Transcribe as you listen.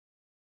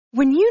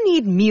When you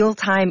need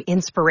mealtime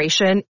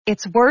inspiration,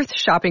 it's worth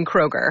shopping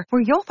Kroger,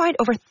 where you'll find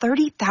over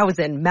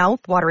 30,000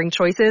 mouth-watering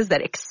choices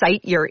that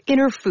excite your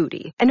inner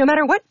foodie. And no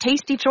matter what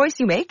tasty choice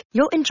you make,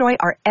 you'll enjoy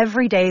our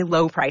everyday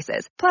low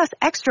prices, plus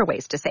extra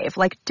ways to save,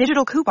 like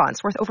digital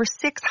coupons worth over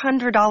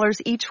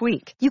 $600 each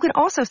week. You can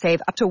also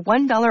save up to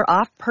 $1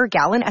 off per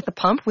gallon at the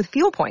pump with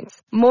fuel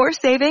points. More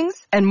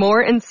savings and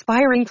more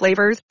inspiring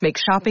flavors make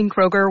shopping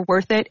Kroger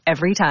worth it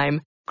every time.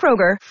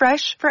 Kroger,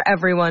 fresh for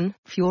everyone.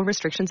 Fuel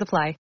restrictions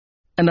apply.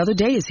 Another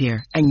day is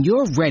here, and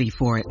you're ready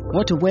for it.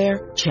 What to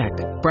wear? Check.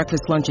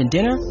 Breakfast, lunch, and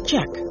dinner?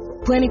 Check.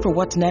 Planning for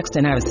what's next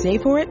and how to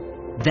save for it?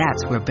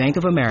 That's where Bank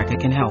of America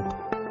can help.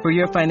 For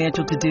your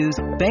financial to-dos,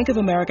 Bank of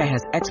America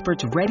has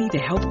experts ready to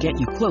help get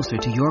you closer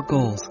to your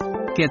goals.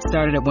 Get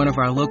started at one of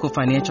our local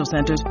financial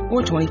centers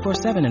or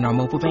 24/7 in our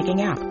mobile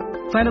banking app.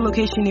 Find a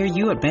location near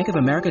you at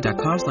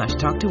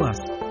bankofamerica.com/talktous.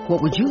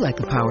 What would you like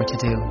the power to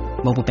do?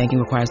 Mobile banking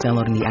requires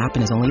downloading the app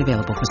and is only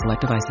available for select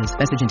devices.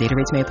 Message and data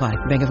rates may apply.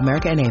 Bank of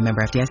America N.A.,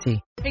 member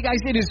FDIC. Hey guys,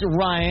 it is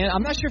Ryan.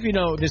 I'm not sure if you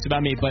know this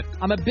about me, but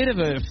I'm a bit of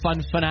a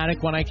fun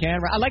fanatic when I can.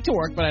 I like to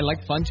work, but I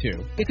like fun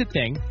too. It's a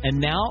thing. And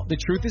now the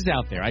truth is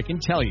out there. I can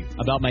tell you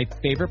about my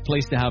favorite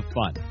place to have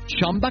fun.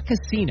 Chumba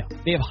Casino.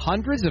 They have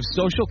hundreds of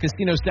social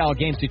casino style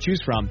games to choose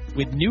from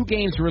with new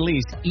games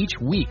released each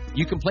week.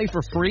 You can play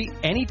for free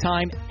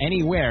anytime,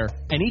 anywhere.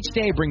 And each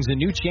day brings a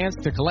new chance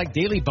to collect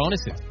daily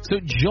bonuses. So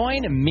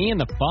join me in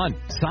the fun.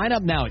 Sign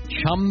up now at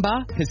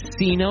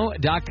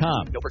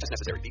ChumbaCasino.com. No purchase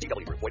necessary.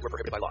 VGW. Void where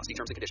prohibited by law. See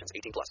terms and conditions.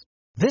 18+.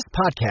 This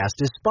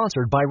podcast is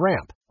sponsored by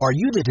Ramp. Are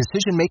you the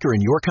decision maker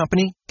in your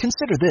company?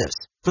 Consider this.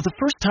 For the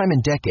first time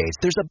in decades,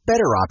 there's a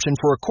better option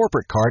for a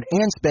corporate card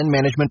and spend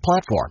management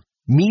platform.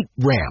 Meet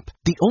Ramp,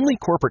 the only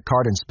corporate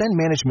card and spend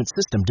management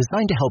system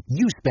designed to help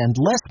you spend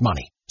less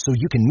money so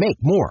you can make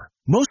more.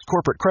 Most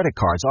corporate credit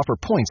cards offer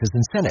points as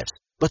incentives,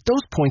 but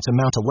those points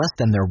amount to less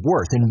than their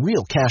worth in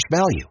real cash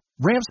value.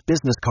 Ramp's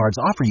business cards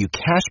offer you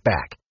cash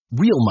back,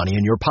 real money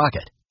in your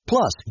pocket.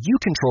 Plus, you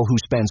control who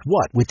spends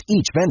what with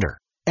each vendor.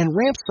 And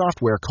Ramp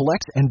software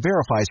collects and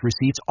verifies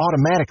receipts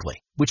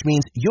automatically, which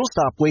means you'll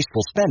stop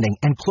wasteful spending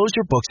and close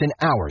your books in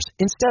hours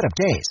instead of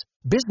days.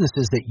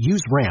 Businesses that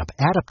use Ramp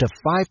add up to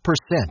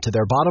 5% to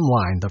their bottom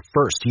line the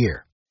first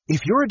year.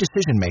 If you're a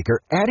decision maker,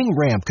 adding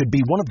Ramp could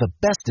be one of the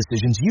best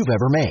decisions you've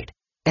ever made.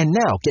 And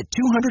now get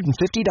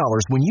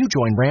 $250 when you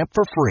join Ramp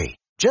for free.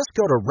 Just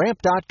go to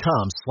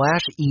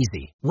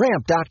ramp.com/easy.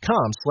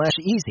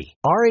 Ramp.com/easy.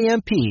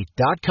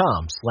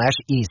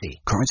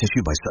 RAMP.com/easy. Cards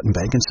issued by Sutton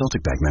Bank and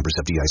Celtic Bank, members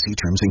of FDIC.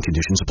 Terms and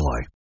conditions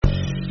apply.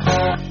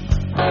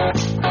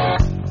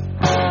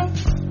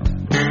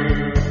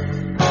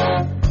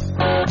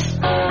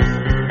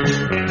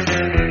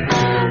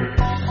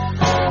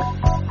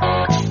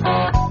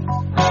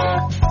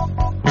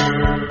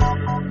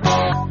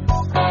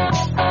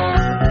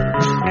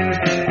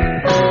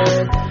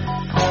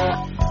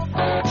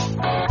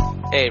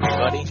 Hey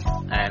everybody,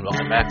 and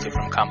welcome back to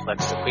From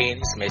Complex to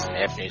Queens, Mason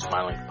Afternoon's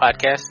Modeling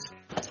Podcast.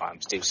 I'm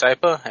Steve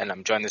Sypa, and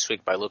I'm joined this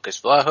week by Lucas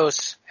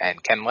Vlahos,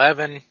 and Ken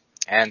Lavin,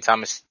 and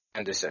Thomas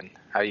Anderson.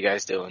 How you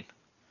guys doing?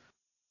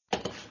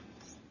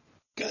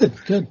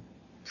 Good.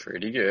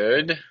 Pretty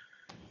good.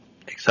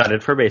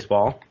 Excited for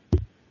baseball.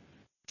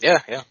 Yeah.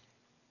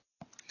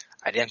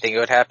 I didn't think it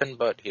would happen,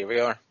 but here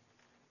we are.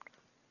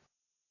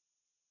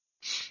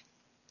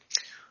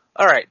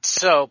 Alright,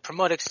 so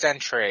promote,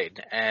 extend,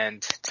 trade, and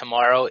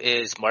tomorrow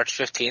is March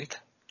 15th,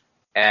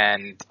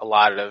 and a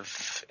lot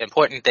of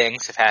important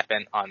things have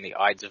happened on the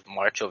Ides of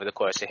March over the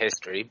course of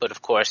history, but of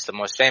course the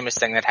most famous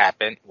thing that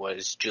happened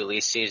was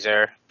Julius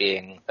Caesar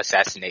being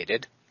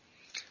assassinated.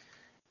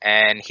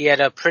 And he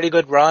had a pretty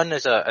good run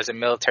as a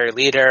military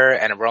leader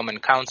and a Roman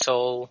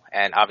consul,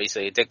 and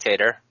obviously a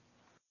dictator.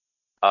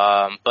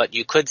 But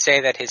you could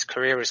say that his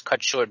career was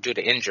cut short due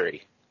to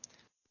injury.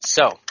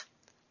 So,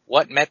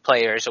 what Met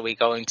players are we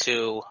going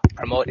to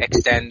promote,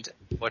 extend,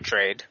 or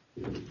trade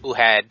who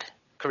had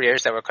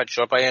careers that were cut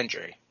short by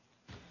injury?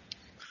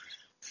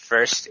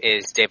 First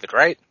is David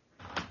Wright.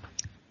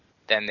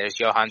 Then there's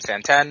Johan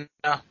Santana.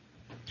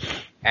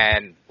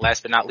 And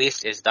last but not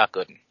least is Doc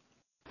Gooden.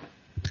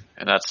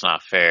 And that's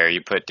not fair. You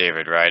put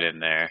David Wright in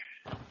there.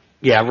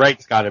 Yeah,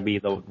 Wright's got to be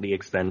the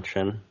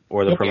extension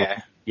or the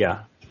promotion.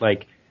 Yeah,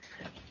 like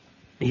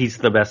he's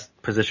the best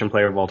position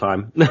player of all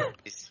time.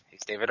 he's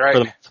David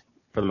Wright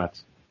for the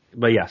Mets.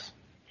 But yes,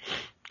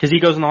 because he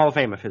goes in the Hall of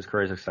Fame if his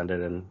career is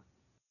extended, and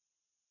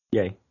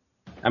yay.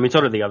 I mean,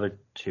 so do the other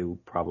two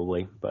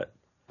probably, but.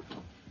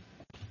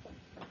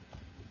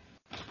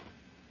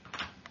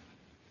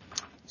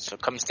 So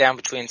it comes down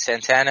between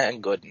Santana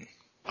and Gooden.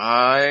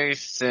 I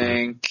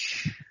think.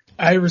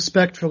 I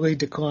respectfully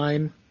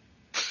decline.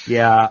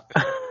 Yeah.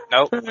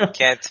 Nope,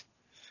 can't.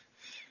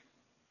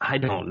 I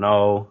don't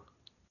know.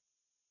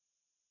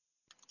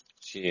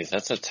 Jeez,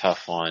 that's a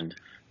tough one.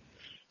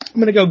 I'm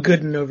going to go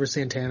Gooden over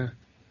Santana.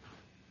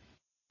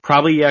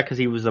 Probably, yeah, because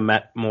he was a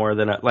Met more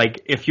than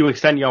if you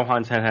extend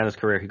Johan Santana's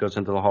career, he goes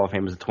into the Hall of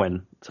Fame as a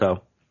Twin,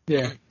 so.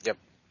 Yeah. Yep.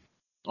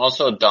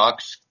 Also,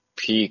 Doc's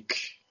peak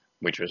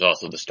which was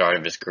also the start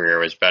of his career,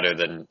 was better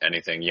than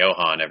anything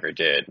Johan ever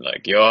did.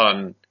 Like,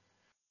 Johan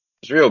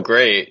was real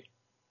great,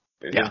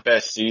 but his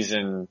best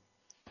season,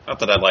 not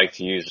that I'd like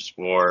to use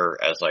WAR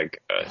as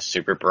like a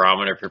super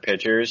barometer for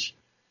pitchers.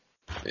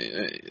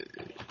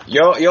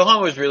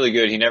 Johan was really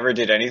good. He never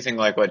did anything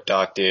like what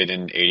Doc did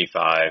in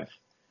 85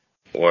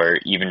 or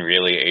even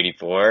really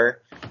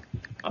 84,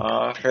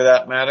 for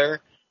that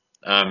matter.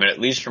 And at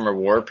least from a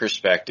WAR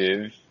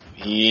perspective,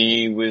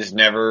 he was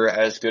never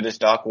as good as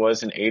Doc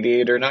was in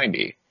 88 or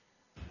 90.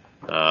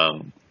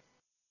 So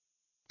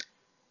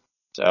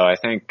I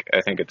think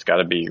it's got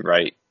to be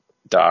right,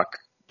 Doc,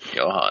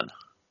 Johan.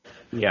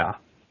 Yeah.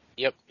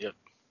 Yep.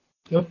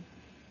 Yep.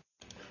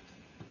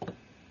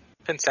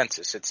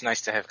 Consensus. It's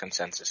nice to have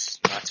consensus.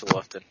 Not too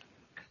often.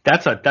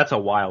 That's a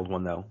wild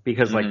one though,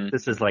 because like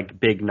this is like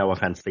big no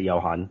offense to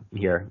Johan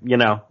here. You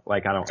know,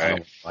 like I don't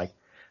like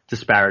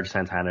disparage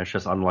Santana. It's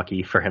just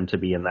unlucky for him to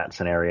be in that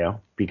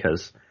scenario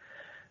because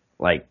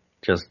like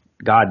just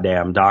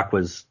goddamn Doc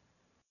was,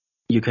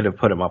 you could have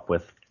put him up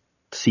with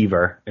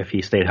Seaver if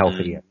he stayed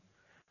healthy.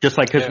 Just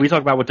like, cause we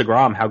talk about with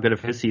DeGrom, how good of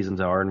his seasons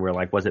are, and we're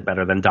like, was it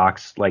better than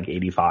Doc's like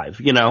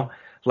 85? You know,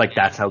 like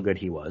that's how good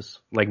he was.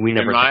 Like we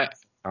never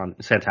on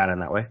Santana in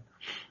that way.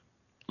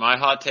 My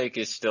hot take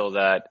is still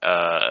that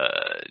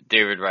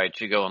David Wright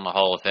should go in the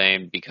Hall of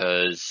Fame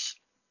because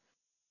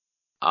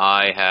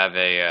I have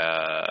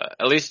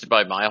at least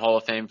by my Hall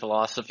of Fame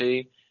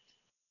philosophy,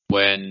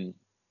 when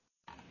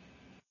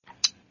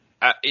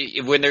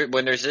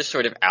there's this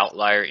sort of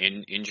outlier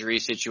injury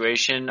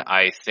situation,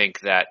 I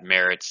think that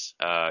merits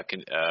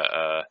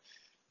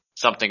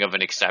something of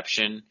an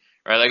exception,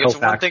 right? Like it's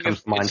one thing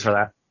comes to mind for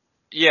that.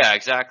 Yeah,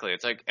 exactly.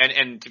 It's like,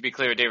 and to be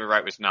clear, David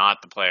Wright was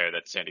not the player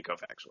that Sandy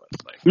Koufax was.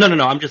 Like, no.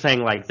 I'm just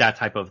saying like that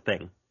type of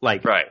thing.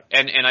 Like, right.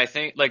 And I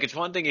think like it's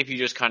one thing if you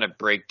just kind of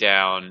break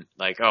down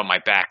like, oh, my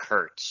back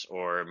hurts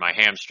or my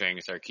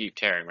hamstrings are keep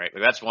tearing, right?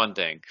 Like, that's one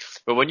thing.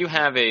 But when you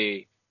have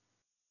a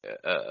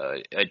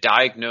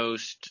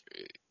diagnosed,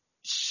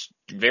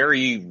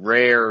 very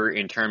rare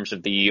in terms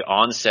of the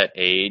onset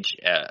age,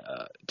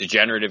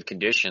 degenerative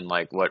condition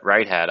like what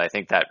Wright had, I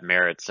think that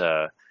merits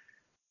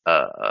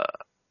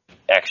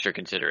extra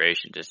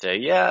consideration to say,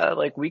 yeah,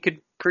 like we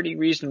could pretty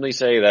reasonably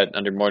say that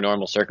under more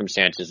normal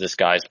circumstances, this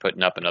guy's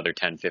putting up another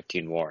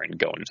 10-15 WAR and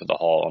going to the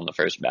Hall on the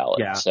first ballot.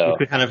 Yeah, so you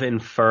could kind of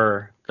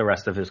infer the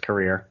rest of his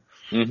career.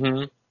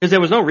 Mm-hmm. Because there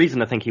was no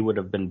reason to think he would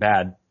have been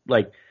bad.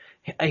 Like,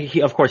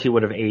 of course he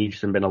would have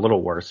aged and been a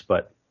little worse,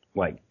 but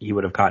like he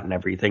would have gotten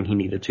everything he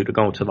needed to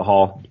go to the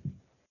Hall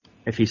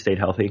if he stayed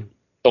healthy.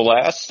 The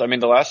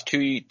last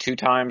two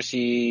times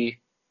he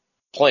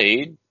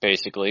played,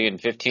 basically, in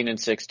 15 and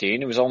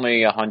 16. It was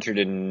only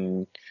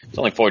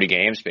 40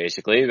 games,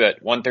 basically,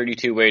 but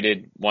 132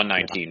 weighted,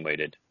 119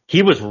 weighted.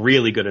 He was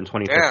really good in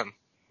 2015. Damn.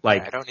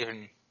 Like, I don't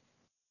even...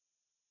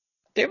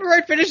 David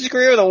Wright finished his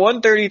career with a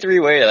 133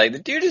 weighted. Like, the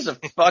dude is a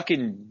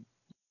fucking...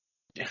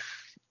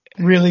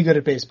 really good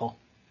at baseball.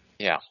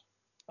 Yeah.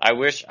 I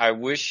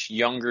wish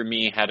younger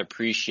me had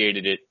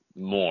appreciated it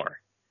more.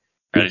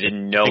 I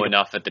didn't know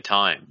enough at the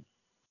time.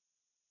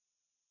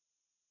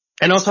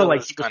 And also,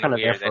 like, he was kind of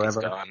there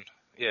forever.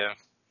 Yeah.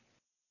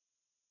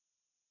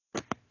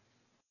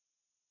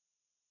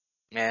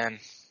 Man.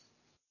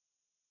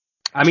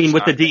 I mean,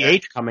 with the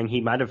DH coming,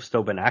 he might have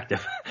still been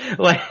active.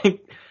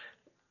 Like,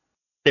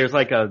 there's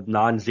like a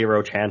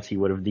non-zero chance he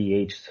would have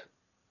DH'd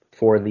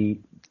for the...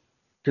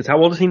 Because how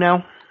old is he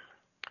now?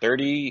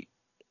 30...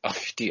 Oh,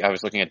 50, I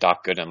was looking at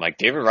Doc Gooden. I'm like,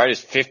 David Wright is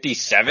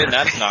 57?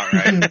 That's not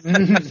right.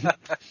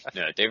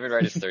 No, David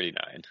Wright is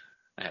 39.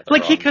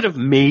 Like, he could have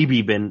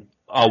maybe been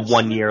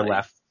 1 year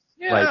left.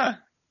 Yeah.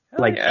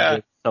 So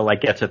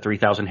like get to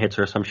 3,000 hits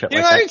or some shit he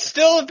like that. He might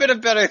still have been a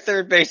better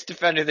third base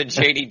defender than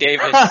J.D.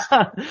 Davis.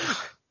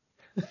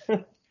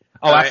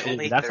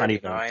 Absolutely. That's not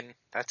even.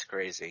 That's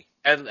crazy.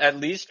 At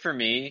least for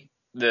me,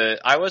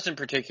 I wasn't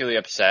particularly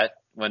upset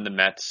when the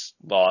Mets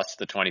lost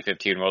the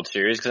 2015 World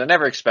Series because I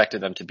never expected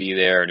them to be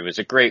there, and it was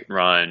a great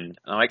run.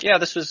 I'm like, yeah,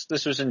 this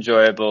was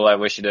enjoyable. I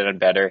wish it had done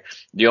better.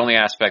 The only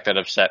aspect that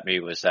upset me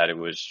was that it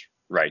was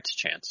Wright's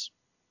chance.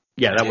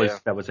 Yeah, that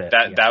was it.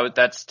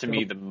 That's to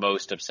me the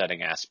most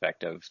upsetting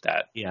aspect of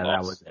that. Yeah, loss.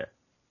 that was it.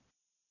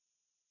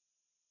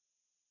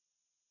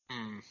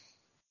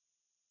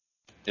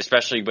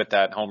 Especially with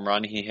that home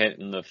run he hit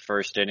in the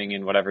first inning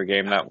in whatever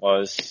game that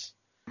was.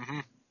 Mm-hmm.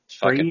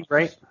 3,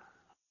 right?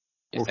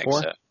 You or think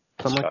 4? so?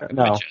 Something like that?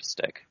 No.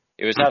 Majestic.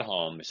 It was at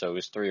home, so it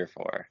was 3 or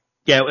 4.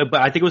 Yeah,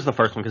 but I think it was the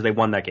first one because they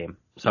won that game.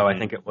 So I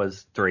think it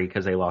was 3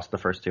 because they lost the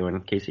first 2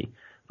 in Casey.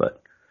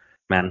 But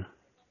man,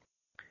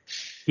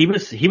 he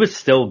was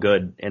still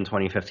good in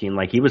 2015.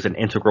 Like, he was an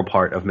integral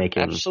part of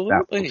making that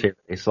World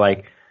Series.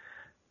 Like,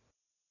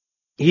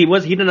 he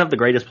didn't have the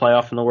greatest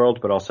playoff in the world,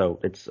 but also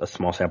it's a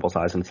small sample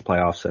size and it's the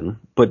playoffs.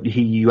 But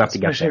you have to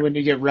get there. Especially when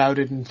you get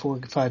routed in 4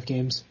 or 5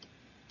 games.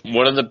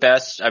 One of the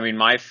best,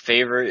 my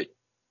favorite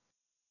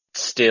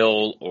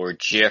still or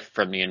GIF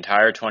from the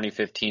entire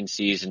 2015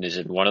 season is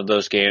in one of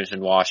those games in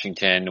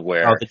Washington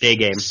where the day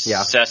game,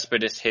 yeah.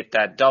 Cespedes hit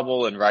that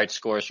double and Wright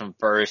scores from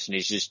first, and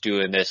he's just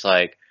doing this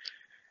like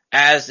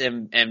as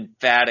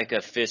emphatic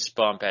a fist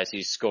bump as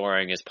he's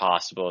scoring as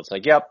possible. It's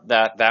like, yep,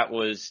 that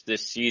was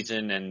this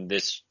season, and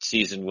this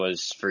season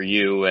was for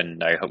you,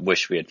 and I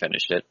wish we had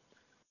finished it.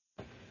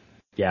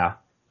 Yeah.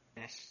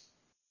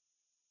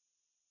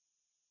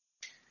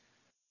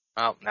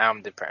 Well, now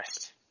I'm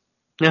depressed.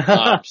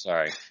 I'm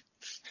sorry.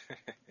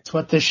 It's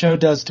what this show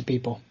does to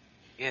people.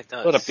 Yeah, it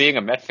does. What being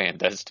a Met fan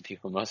does to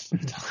people most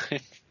of the time.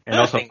 And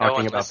also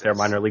talking about their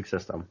minor league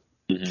system.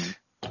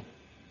 Mm-hmm.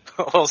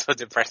 Also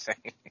depressing.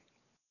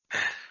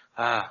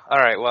 All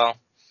right, well,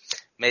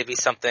 maybe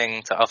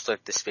something to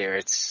uplift the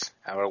spirits.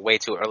 Our way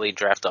too early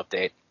draft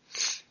update.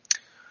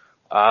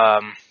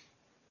 My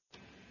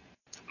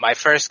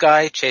first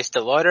guy, Chase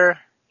DeLauder,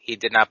 he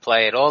did not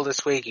play at all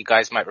this week. You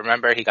guys might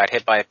remember he got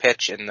hit by a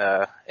pitch in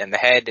the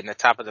head in the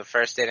top of the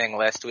first inning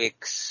last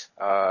week's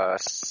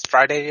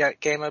Friday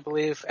game, I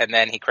believe, and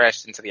then he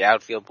crashed into the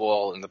outfield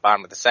wall in the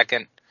bottom of the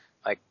second,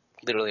 like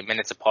literally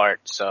minutes apart.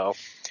 So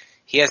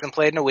he hasn't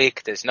played in a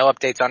week. There's no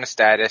updates on his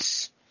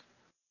status,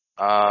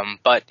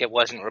 but it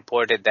wasn't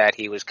reported that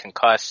he was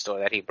concussed or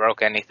that he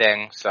broke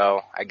anything.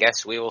 So I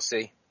guess we will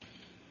see.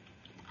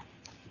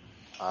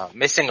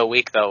 Missing a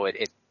week though,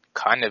 it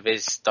kind of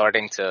is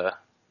starting to,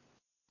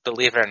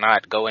 believe it or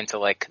not, go into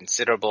like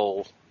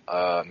considerable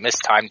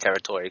missed time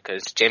territory,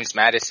 because James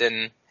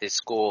Madison, his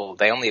school,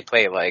 they only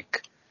play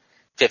like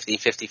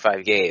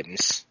 55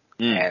 games,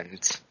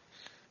 and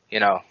you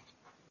know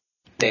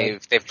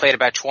they've played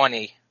about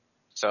 20.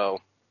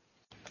 So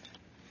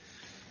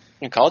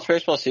college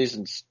baseball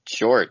season's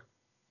short.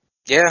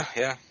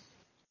 Yeah,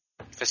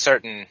 for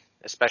certain,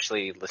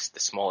 especially the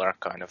smaller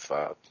kind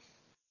of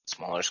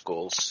smaller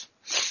schools.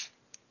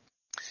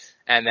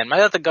 And then my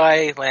other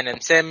guy,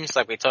 Landon Sims,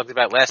 like we talked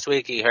about last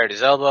week, he hurt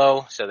his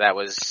elbow, so that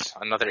was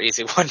another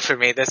easy one for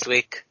me this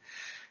week.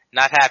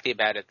 Not happy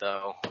about it,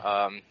 though.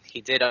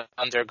 He did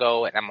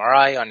undergo an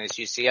MRI on his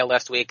UCL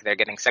last week. They're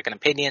getting second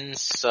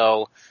opinions,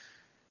 so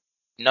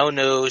no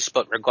news,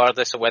 but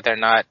regardless of whether or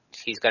not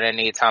he's going to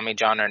need Tommy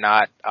John or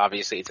not,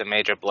 obviously it's a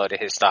major blow to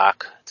his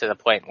stock, to the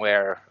point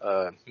where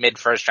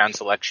mid-first round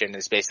selection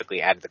is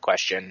basically out of the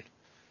question.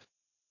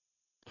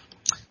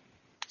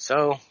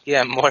 So,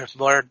 yeah, more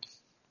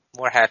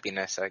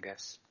happiness, I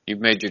guess. You've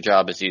made your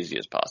job as easy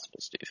as possible,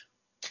 Steve.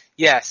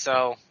 Yeah,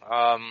 so,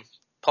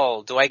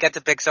 Paul, do I get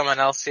to pick someone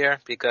else here?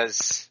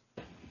 Because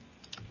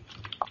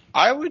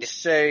I would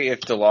say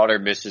if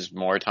DeLauder misses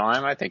more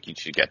time, I think you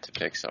should get to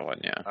pick someone,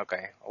 yeah.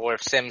 Okay. Or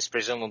if Sims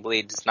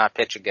presumably does not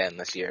pitch again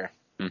this year.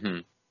 Mm-hmm.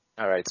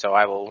 All right, so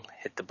I will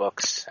hit the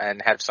books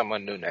and have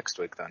someone new next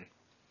week then.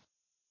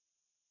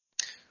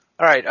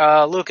 All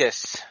right,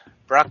 Lucas,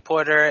 Brock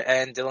Porter,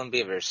 and Dylan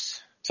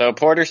Beavers. So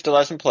Porter still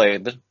hasn't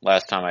played the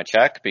last time I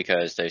checked,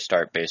 because they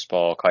start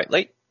baseball quite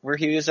late where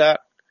he is at.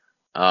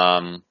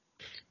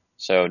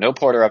 So no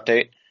Porter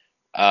update.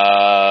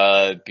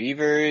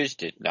 Beavers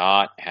did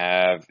not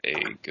have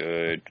a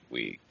good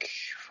week.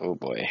 Oh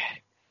boy.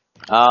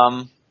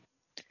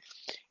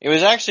 It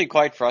was actually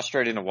quite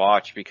frustrating to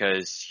watch,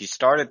 because he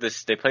started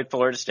this, they played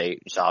Florida State,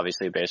 which is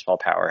obviously a baseball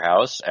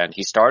powerhouse, and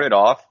he started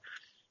off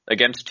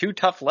against two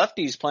tough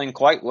lefties playing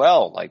quite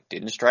well, like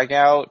didn't strike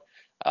out.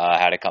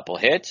 Had a couple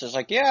hits. I was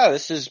like, yeah,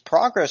 this is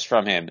progress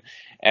from him.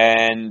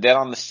 And then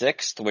on the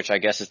 6th, which I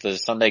guess is the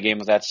Sunday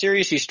game of that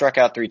series, he struck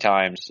out 3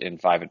 times in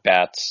 5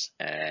 at-bats.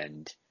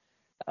 And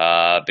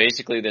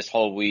basically this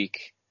whole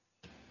week,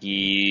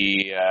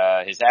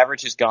 his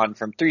average has gone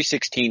from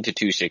 316 to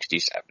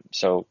 267.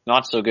 So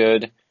not so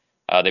good.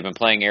 They've been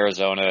playing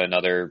Arizona,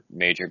 another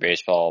major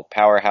baseball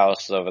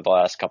powerhouse, over the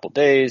last couple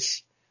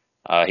days.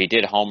 He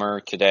did homer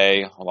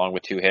today, along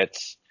with 2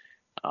 hits.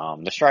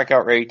 The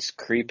strikeout rate's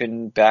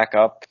creeping back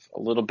up a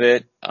little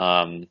bit.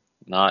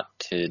 Not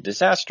to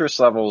disastrous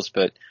levels,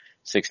 but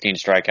 16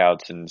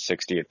 strikeouts and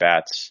 60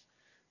 at-bats.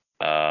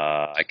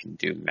 I can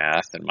do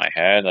math in my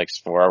head, like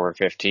 4 over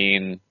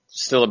 15,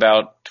 still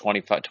about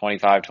 25,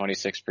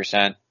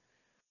 26%.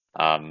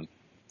 I mean,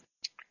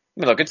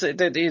 look,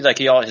 he's like,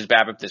 his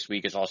BABIP this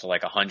week is also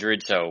like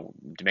 100, so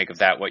to make of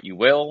that what you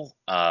will.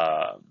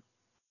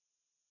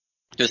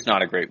 Just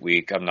not a great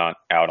week. I'm not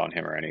out on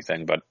him or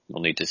anything, but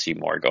we'll need to see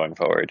more going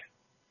forward.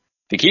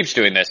 If he keeps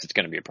doing this, it's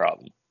going to be a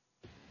problem.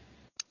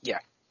 Yeah.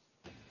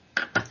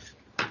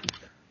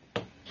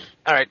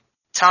 All right.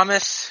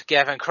 Thomas,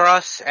 Gavin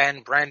Cross,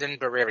 and Brandon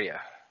Barriera.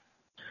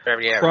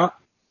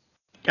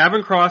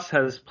 Gavin Cross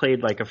has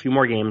played like a few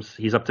more games.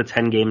 He's up to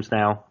 10 games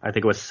now. I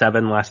think it was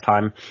 7 last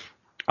time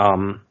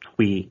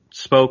we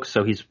spoke,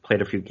 so he's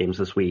played a few games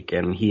this week,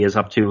 and he is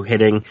up to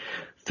hitting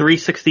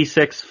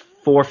 366,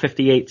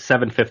 458,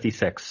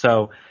 756.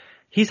 So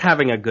he's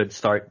having a good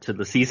start to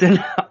the season.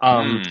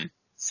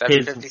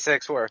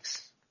 756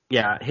 works.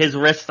 Yeah, his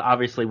wrist,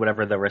 obviously,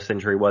 whatever the wrist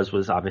injury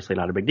was obviously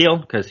not a big deal,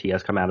 because he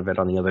has come out of it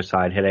on the other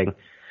side hitting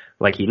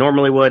like he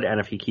normally would.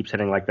 And if he keeps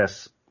hitting like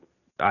this,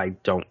 I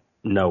don't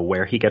know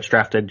where he gets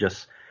drafted.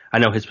 I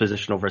know his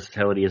positional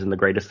versatility isn't the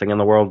greatest thing in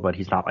the world, but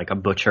he's not like a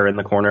butcher in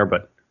the corner,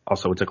 but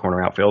also it's a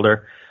corner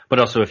outfielder. But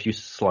also if you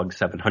slug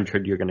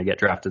 700, you're going to get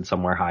drafted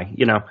somewhere high.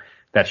 You know,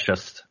 that's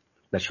just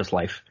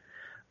life.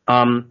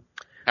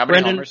 How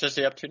many homers is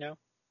he up to now?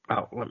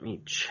 Oh, let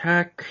me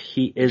check.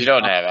 He is. You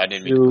don't have. I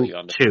didn't mean to put you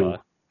on the 2.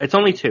 spot. It's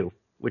only 2,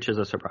 which is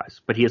a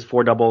surprise. But he has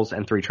 4 doubles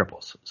and 3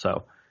 triples.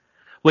 So,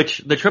 which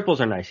the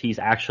triples are nice. He's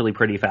actually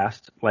pretty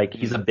fast. Like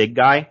he's a big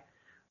guy.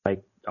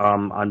 Like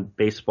on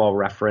Baseball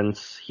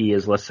Reference, he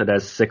is listed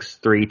as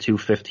 6'3",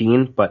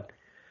 215, but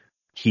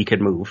he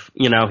could move.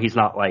 You know, he's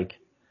not like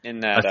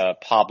in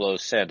that Pablo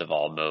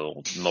Sandoval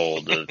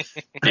mold of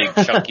big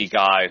chunky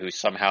guy who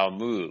somehow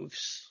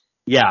moves.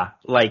 Yeah,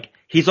 like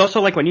he's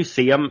also like when you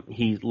see him,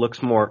 he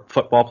looks more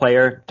football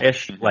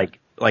player-ish, like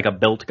a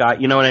built guy.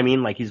 You know what I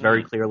mean? Like he's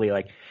very clearly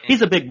like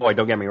he's a big boy.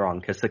 Don't get me wrong,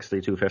 because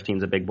 6'3", 215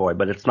 is a big boy,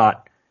 but it's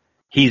not.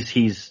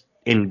 He's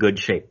in good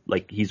shape.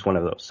 Like he's one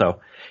of those. So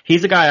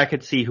he's a guy I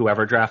could see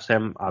whoever drafts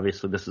him.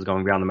 Obviously, this is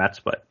going beyond the Mets,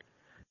 but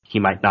he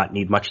might not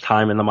need much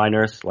time in the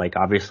minors. Like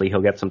obviously,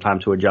 he'll get some time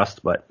to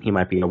adjust, but he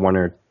might be a 1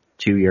 or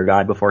 2 year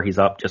guy before he's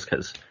up, just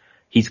because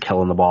he's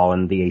killing the ball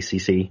in the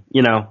ACC.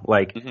 You know,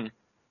 like.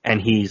 And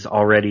he's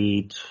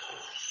already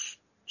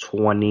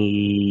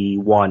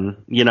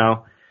 21, you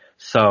know,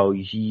 so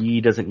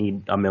he doesn't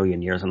need a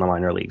million years in the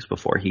minor leagues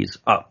before he's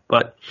up.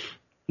 But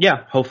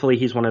yeah, hopefully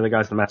he's one of the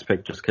guys the Mets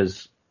pick, just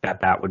because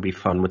that would be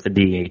fun with the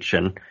DH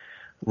and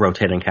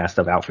rotating cast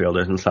of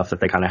outfielders and stuff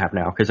that they kind of have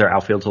now, because their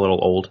outfield's a little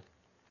old.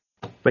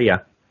 But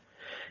yeah.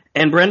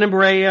 And Brandon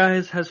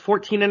Barea has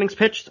 14 innings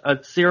pitched, a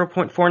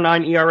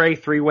 0.49 ERA,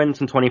 3 wins,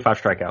 and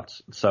 25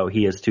 strikeouts. So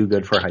he is too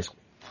good for high school.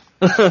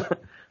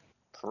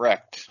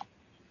 Correct.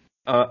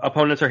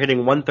 Opponents are hitting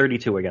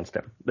 132 against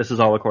him. This is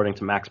all according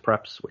to Max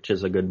Preps, which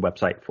is a good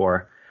website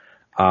for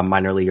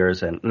minor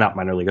leaguers and not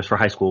minor leaguers, for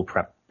high school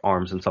prep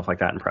arms and stuff like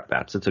that and prep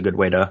bats. It's a good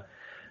way to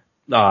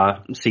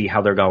see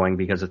how they're going,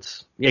 because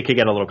it could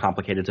get a little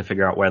complicated to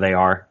figure out where they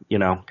are, you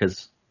know,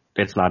 because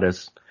it's not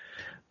as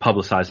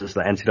publicized as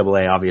the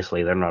NCAA.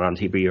 Obviously, they're not on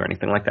TV or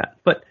anything like that.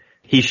 But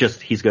he's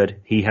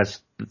good.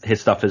 His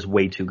stuff is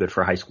way too good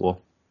for high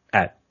school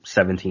at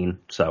 17,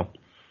 so.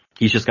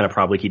 He's just going to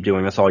probably keep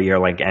doing this all year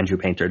like Andrew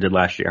Painter did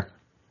last year,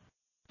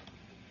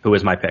 who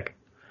was my pick.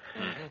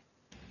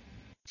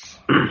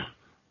 All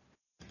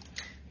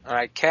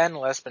right, Ken,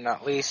 last but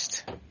not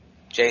least,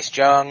 Jace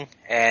Jung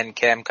and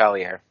Cam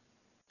Collier.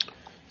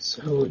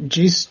 So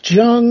Jace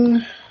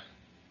Jung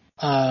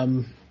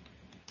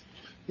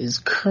is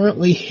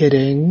currently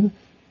hitting...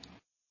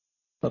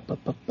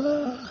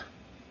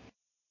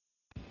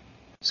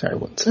 Sorry,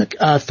 1 sec.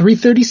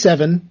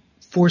 337,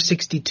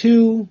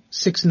 462,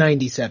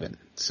 697.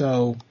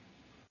 So,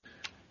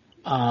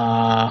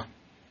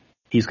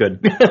 he's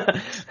good.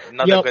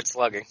 Another good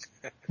slugging.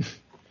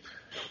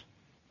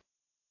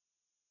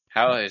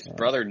 How his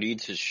brother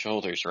needs his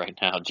shoulders right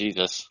now,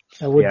 Jesus.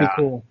 That would be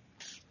cool.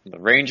 The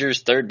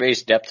Rangers' third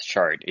base depth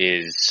chart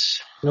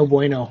is no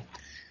bueno.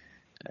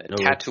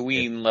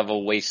 Tatooine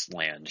level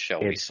wasteland,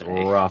 shall we say?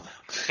 It's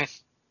rough.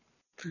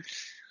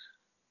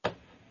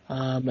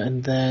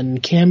 And then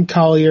Cam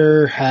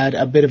Collier had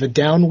a bit of a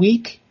down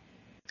week.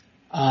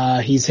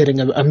 He's hitting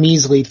a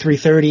measly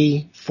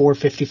 330,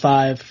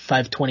 455,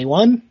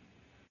 521.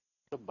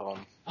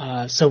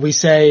 So we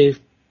say,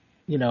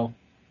 you know,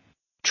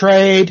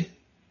 trade.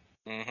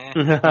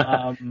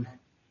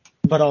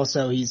 But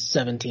also he's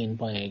 17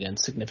 playing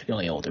against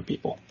significantly older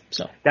people.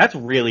 So that's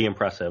really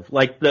impressive.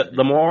 Like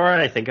the more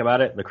I think about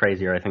it, the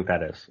crazier I think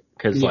that is.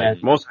 Because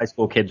like most high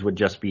school kids would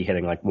just be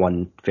hitting like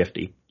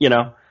 150. You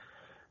know,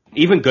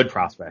 even good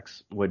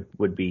prospects would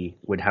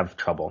have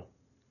trouble.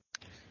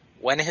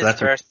 When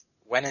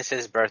is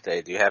his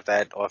birthday? Do you have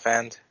that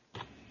offhand?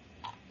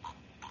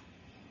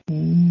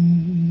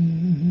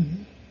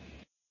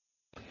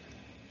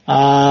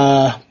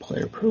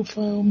 Player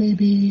profile,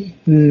 maybe?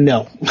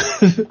 No.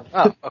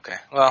 Oh, okay.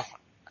 Well,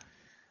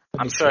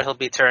 I'm sure he'll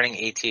be turning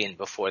 18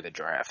 before the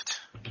draft.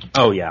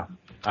 Oh, yeah.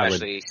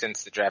 Especially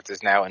since the draft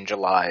is now in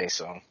July,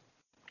 so.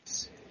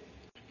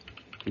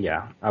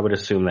 Yeah, I would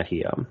assume that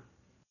he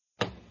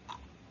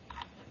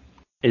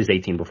is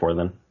 18 before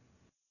then.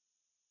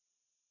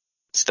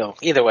 Still,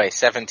 either way,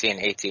 17,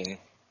 18.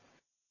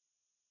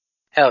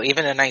 Hell,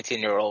 even a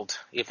 19-year-old,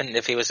 even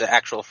if he was an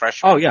actual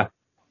freshman. Oh, yeah.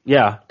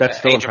 Yeah, that's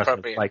still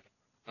impressive. Like,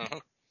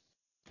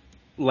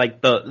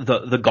 like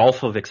the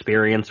gulf of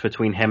experience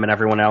between him and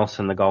everyone else,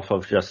 and the gulf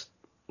of just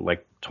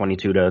like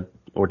 22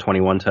 or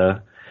 21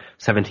 to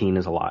 17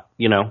 is a lot,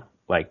 you know,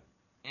 like,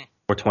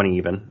 or 20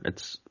 even.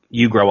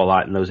 You grow a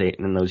lot in those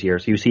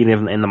years. You see it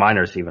even in the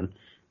minors, even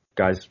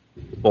guys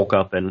bulk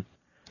up and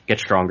get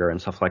stronger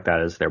and stuff like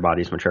that as their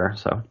bodies mature.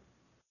 So,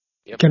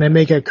 Can I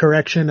make a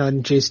correction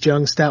on Jace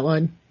Jung's stat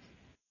line?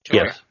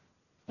 Sure. Yes.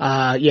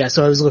 Yeah.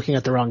 So I was looking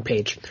at the wrong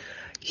page.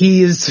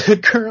 He is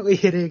currently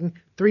hitting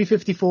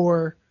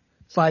 354,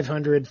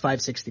 500,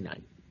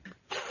 569.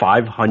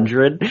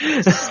 500?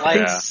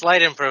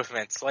 Slight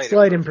improvement.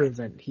 Slight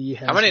improvement. He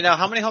has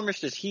How many homers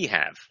does he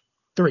have?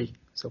 3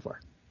 so far.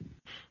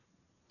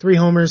 3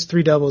 homers,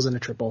 3 doubles, and a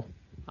triple.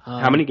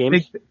 How many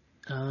games?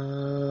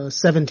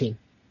 17.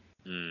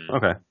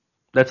 Okay.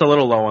 That's a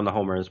little low on the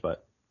homers,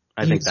 but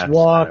I think that's... He's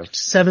walked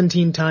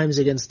 17 times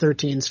against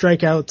 13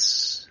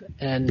 strikeouts,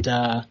 and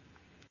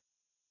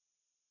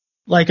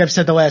like I've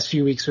said the last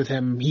few weeks with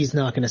him, he's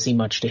not going to see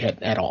much to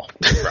hit at all.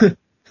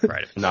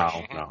 Right.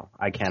 No,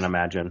 I can't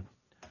imagine.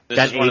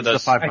 This is one of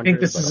those. I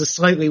think this is a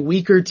slightly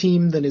weaker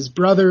team than his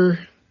brother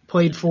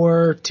played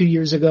for 2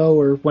 years ago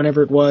or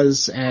whenever it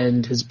was,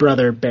 and his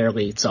brother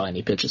barely saw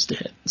any pitches to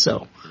hit.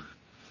 So,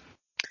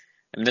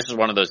 and this is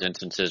one of those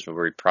instances where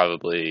we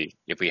probably,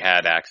 if we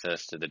had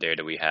access to the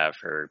data we have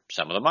for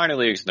some of the minor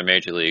leagues and the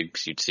major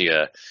leagues, you'd see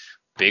a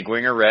big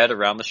winger red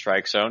around the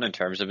strike zone in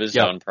terms of his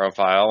zone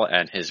profile,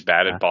 and his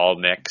batted ball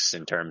mix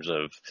in terms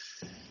of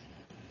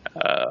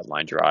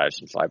line drives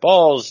and fly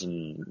balls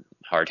and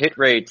hard hit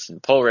rates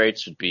and pull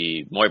rates would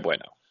be muy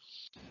bueno.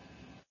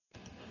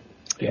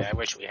 Yeah, I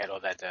wish we had all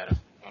that data.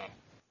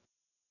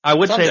 I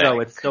would say though,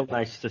 it's still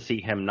nice to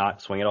see him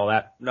not swing at all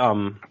that.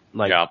 No,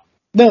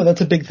 that's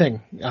a big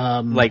thing.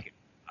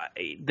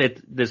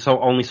 There's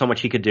only so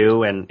much he could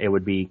do, and it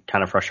would be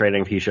kind of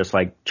frustrating if he's just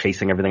like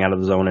chasing everything out of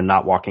the zone and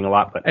not walking a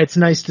lot. But it's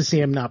nice to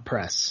see him not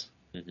press.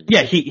 Mm-hmm.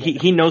 Yeah,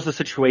 he knows the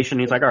situation.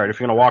 He's like, all right, if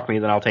you're gonna walk me,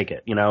 then I'll take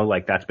it.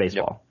 Like that's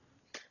baseball,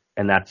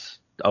 and that's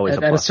always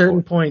at a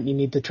certain point. You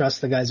need to trust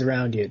the guys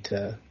around you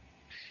to,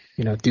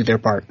 do their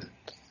part.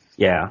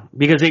 Yeah,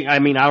 because I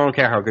don't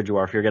care how good you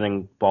are. If you're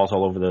getting balls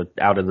all over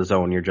out of the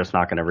zone, you're just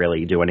not going to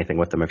really do anything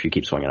with them if you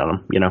keep swinging on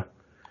them.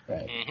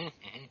 Right. Mm-hmm.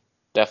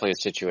 Definitely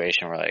a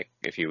situation where, like,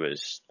 if he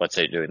was, let's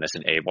say, doing this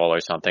in A-ball or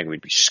something,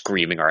 we'd be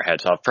screaming our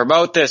heads off,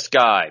 promote this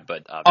guy!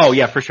 But oh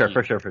yeah, for sure.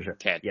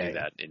 Can't do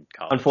that in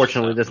college.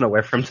 Unfortunately, there's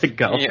nowhere for him to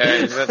go.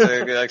 Yeah,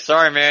 like,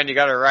 sorry man, you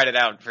got to write it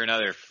out for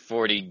another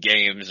 40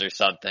 games or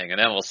something, and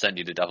then we'll send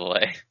you to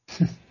AA.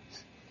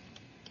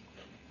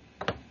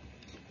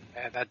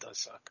 Yeah, that does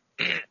suck.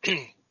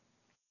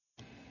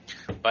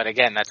 But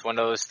again, that's one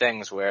of those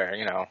things where,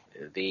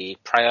 the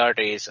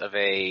priorities of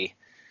a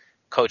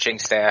coaching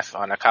staff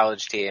on a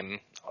college team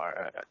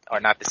are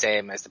not the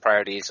same as the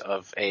priorities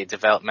of a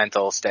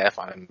developmental staff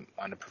on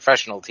a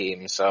professional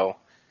team. So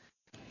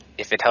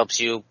if it helps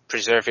you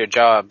preserve your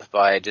job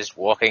by just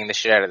walking the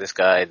shit out of this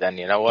guy, then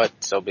you know what?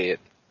 So be it.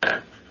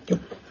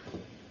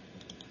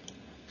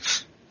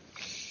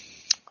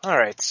 All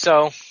right.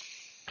 So,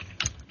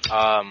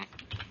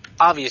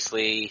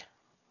 obviously,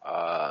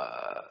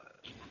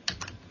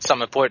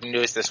 some important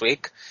news this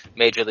week.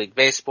 Major League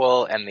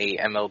Baseball and the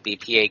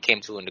MLBPA came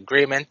to an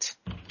agreement,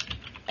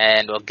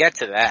 and we'll get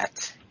to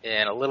that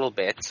in a little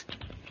bit,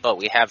 but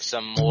we have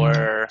some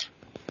more,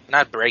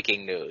 not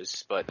breaking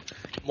news, but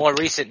more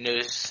recent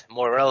news,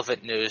 more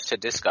relevant news to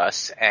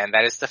discuss, and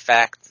that is the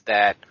fact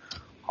that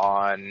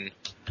on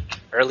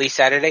early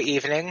Saturday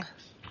evening,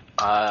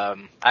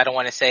 I don't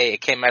want to say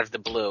it came out of the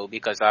blue,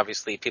 because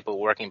obviously people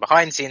were working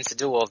behind scenes to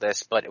do all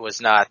this, but it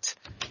was not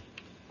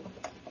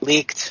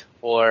leaked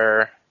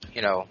or,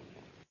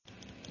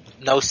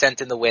 no scent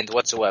in the wind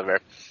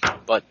whatsoever.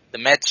 But the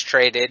Mets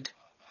traded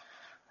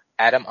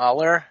Adam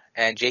Oller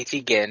and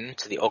JT Ginn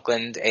to the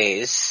Oakland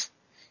A's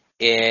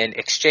in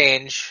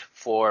exchange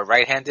for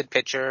right-handed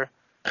pitcher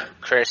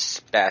Chris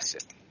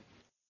Bassitt.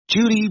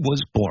 Judy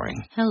was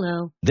boring.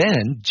 Hello.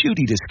 Then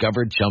Judy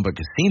discovered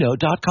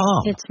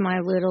ChumbaCasino.com. It's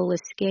my little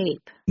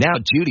escape. Now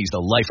Judy's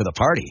the life of the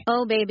party.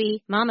 Oh,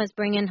 baby, mama's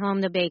bringing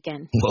home the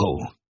bacon.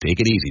 Whoa,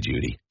 take it easy,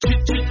 Judy.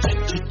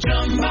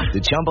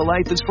 The Chumba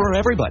life is for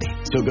everybody.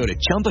 So go to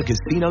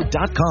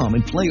ChumbaCasino.com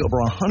and play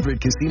over 100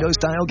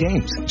 casino-style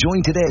games.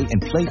 Join today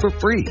and play for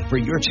free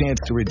for your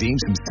chance to redeem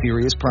some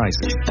serious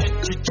prizes.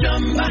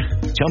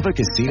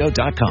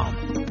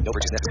 ChumbaCasino.com. No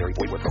purchase necessary.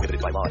 Void where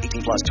prohibited by law. 18+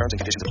 terms and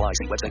conditions apply.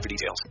 See website for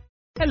details.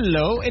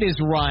 Hello, it is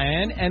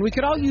Ryan, and we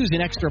could all use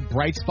an extra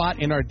bright spot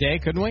in our day,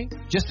 couldn't we?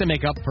 Just to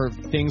make up for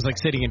things like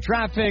sitting in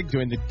traffic,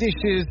 doing the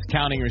dishes,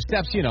 counting your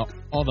steps,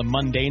 all the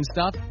mundane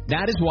stuff.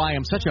 That is why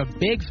I'm such a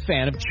big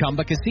fan of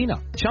Chumba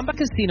Casino. Chumba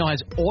Casino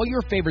has all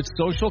your favorite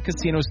social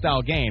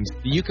casino-style games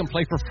that you can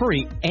play for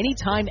free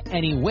anytime,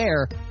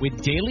 anywhere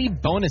with daily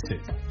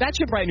bonuses. That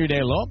should brighten your day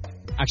a little.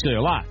 Actually,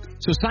 a lot.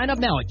 So sign up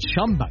now at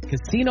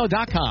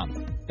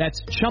ChumbaCasino.com.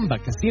 That's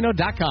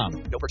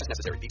ChumbaCasino.com. No purchase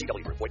necessary.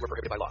 VGW Group. Void where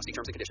prohibited by law. See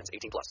terms and conditions.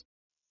 18+.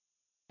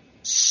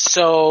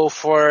 So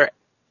for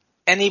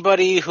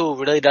anybody who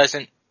really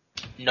doesn't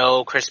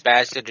know Chris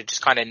Bassitt or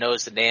just kind of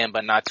knows the name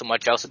but not too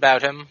much else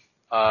about him,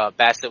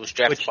 Bassitt was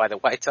drafted by the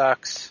White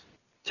Sox.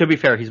 To be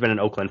fair, he's been in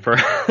Oakland for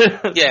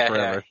forever.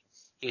 Yeah.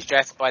 He was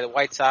drafted by the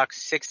White Sox,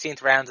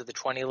 16th round of the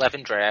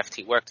 2011 draft.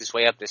 He worked his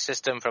way up the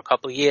system for a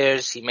couple of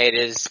years. He made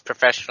his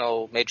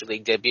professional major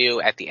league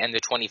debut at the end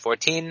of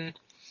 2014.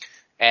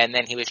 And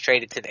then he was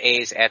traded to the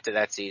A's after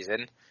that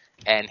season.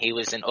 And he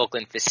was in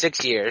Oakland for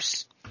 6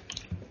 years.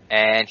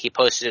 And he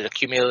posted a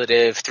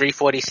cumulative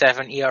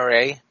 3.47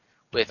 ERA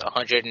with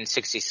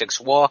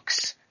 166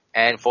 walks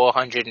and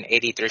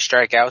 483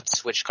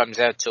 strikeouts, which comes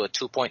out to a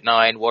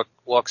 2.9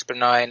 walks per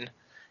nine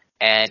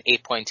and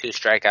 8.2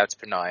 strikeouts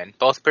per nine.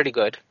 Both pretty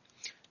good.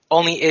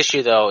 Only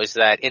issue, though, is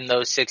that in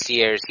those 6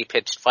 years, he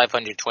pitched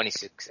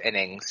 526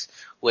 innings,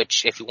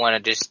 which if you want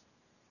to just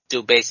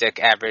do basic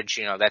average,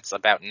 that's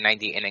about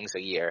 90 innings a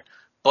year.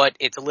 But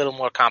it's a little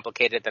more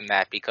complicated than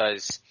that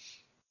because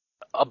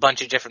a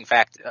bunch of different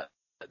factors.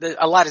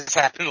 A lot has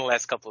happened in the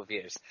last couple of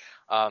years.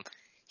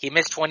 he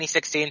missed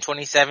 2016,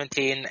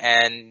 2017,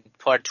 and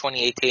part of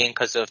 2018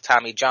 because of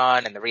Tommy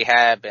John and the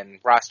rehab and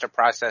roster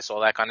process,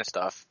 all that kind of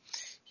stuff.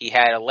 He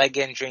had a leg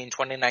injury in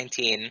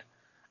 2019.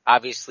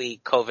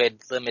 Obviously,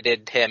 COVID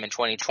limited him in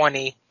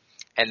 2020.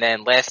 And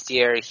then last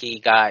year, he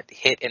got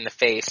hit in the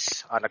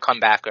face on a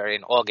comebacker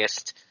in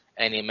August,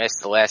 and he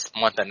missed the last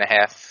month and a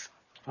half.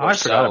 Oh, I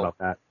forgot about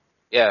that.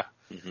 Yeah.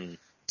 Mm-hmm.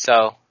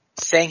 So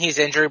saying he's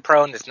injury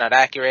prone is not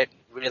accurate.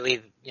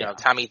 Really,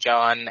 Tommy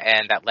John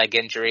and that leg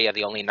injury are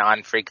the only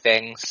non-freak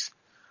things.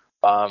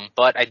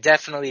 But I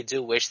definitely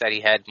do wish that he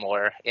had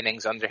more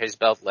innings under his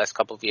belt the last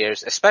couple of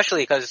years,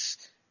 especially because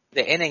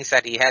the innings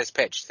that he has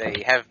pitched,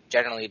 they have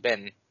generally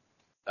been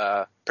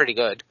pretty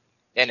good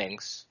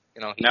innings.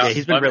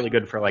 He's been really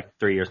good for like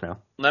 3 years now.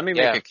 Let me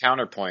make a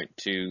counterpoint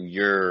to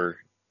your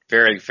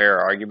very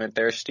fair argument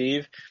there,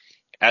 Steve.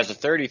 As a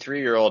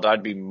 33-year-old,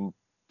 I'd be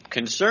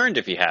concerned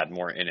if he had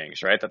more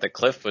innings, right? That the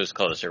cliff was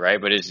closer,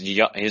 right? But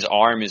his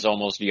arm is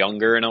almost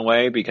younger in a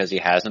way because he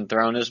hasn't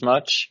thrown as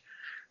much.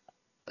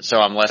 So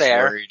I'm less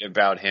worried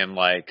about him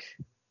like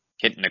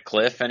hitting a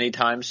cliff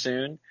anytime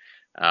soon.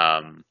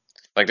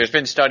 Like there's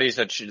been studies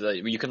that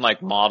you can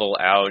like model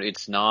out.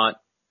 It's not.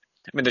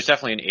 I mean, there's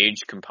definitely an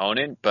age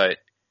component, but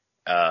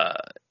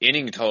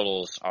inning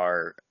totals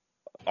are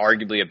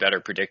arguably a better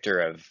predictor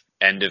of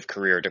end of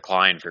career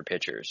decline for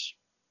pitchers.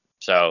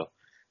 So.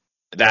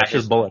 That's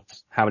just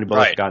bullets. How many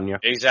bullets gotten you?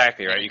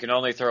 Exactly, right. You can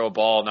only throw a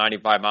ball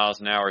 95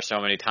 miles an hour so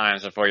many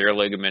times before your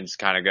ligaments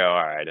kind of go,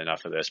 all right,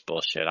 enough of this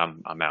bullshit.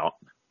 I'm out.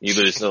 You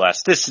lose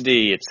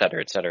elasticity, et cetera,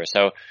 et cetera.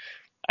 So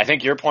I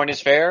think your point is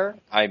fair.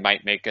 I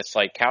might make a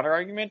slight counter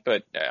argument,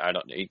 but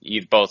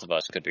both of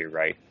us could be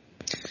right.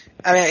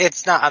 I mean,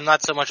 I'm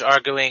not so much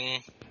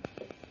arguing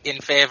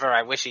in favor.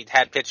 I wish he'd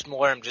had pitched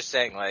more. I'm just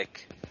saying,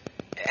 like,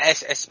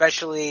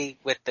 especially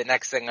with the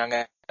next thing I'm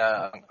going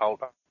to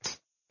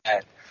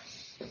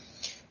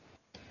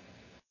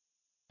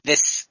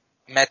this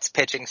Mets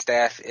pitching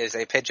staff is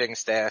a pitching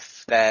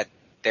staff that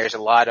there's a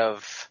lot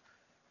of,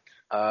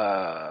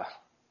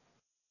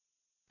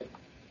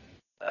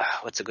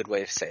 what's a good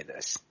way to say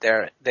this?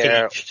 They're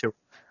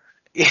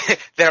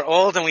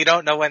old and we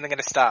don't know when they're going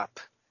to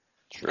stop.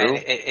 True. And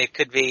it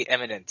could be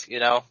imminent,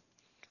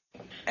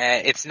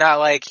 And it's not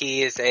like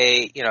he is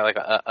a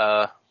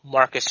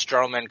Marcus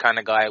Stroman kind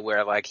of guy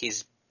where like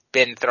he's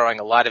been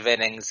throwing a lot of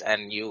innings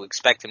and you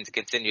expect him to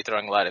continue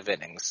throwing a lot of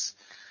innings.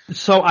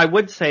 So I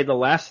would say the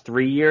last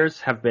 3 years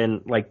have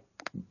been, like,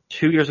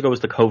 2 years ago was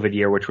the COVID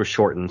year, which was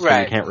shortened, so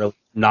you can't really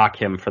knock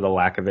him for the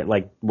lack of it.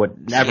 Like, no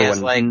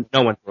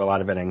one threw a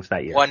lot of innings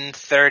that year.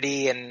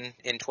 130 in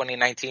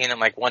 2019 and,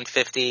 like,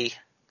 150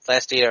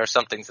 last year or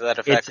something to that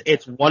effect.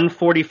 It's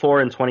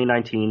 144 in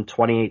 2019,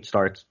 25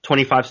 starts,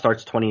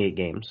 28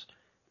 games.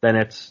 Then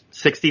it's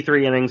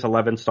 63 innings,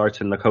 11 starts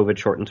in the COVID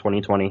shortened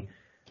 2020.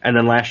 And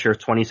then last year,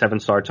 27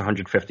 starts,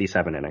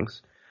 157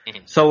 innings.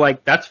 Mm-hmm. So,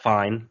 like, that's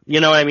fine. You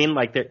know what I mean?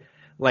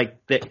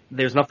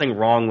 There's nothing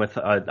wrong with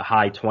a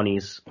high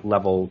 20s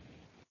level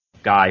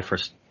guy for,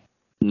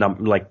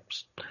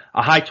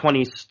 a high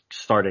 20s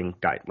starting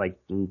guy. Like,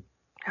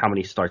 how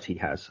many starts he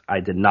has. I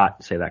did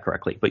not say that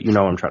correctly, but you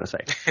know what I'm trying to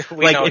say.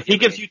 If he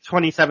gives you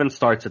 27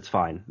 starts, it's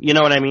fine. You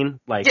know what I mean?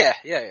 Like,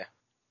 yeah.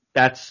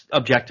 That's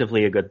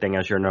objectively a good thing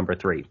as your number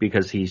 3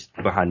 because he's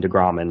behind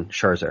DeGrom and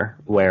Scherzer,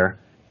 where...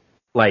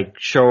 Like,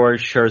 sure,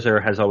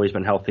 Scherzer has always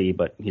been healthy,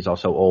 but he's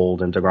also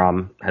old, and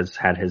DeGrom has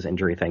had his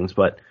injury things,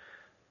 but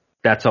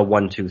that's a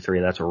 1, 2, 3.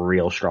 That's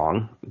real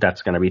strong.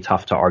 That's going to be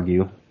tough to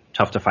argue,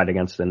 tough to fight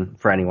against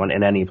for anyone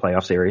in any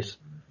playoff series.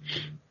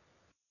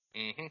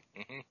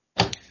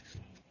 Mm-hmm.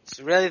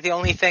 So really the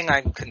only thing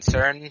I'm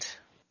concerned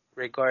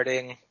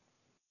regarding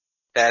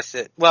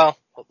Bassett, well,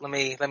 let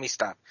me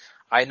stop.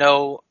 I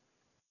know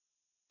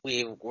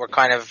we were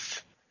kind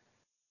of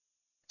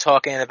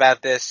talking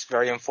about this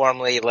very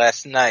informally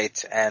last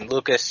night, and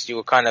Lucas, you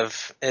were kind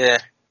of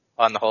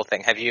on the whole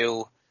thing. Do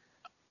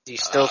you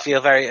still feel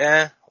very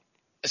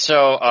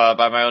So,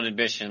 by my own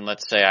admission,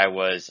 let's say I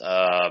was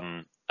not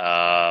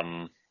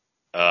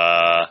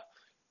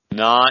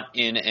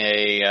in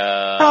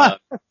a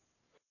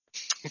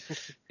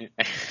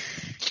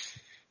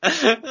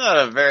not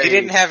a very. You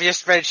didn't have your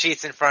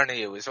spreadsheets in front of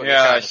you, is what you're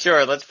saying. Yeah,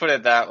 sure. Let's put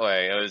it that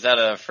way. I was at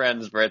a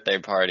friend's birthday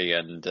party,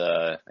 and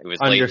it was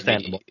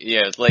understandable.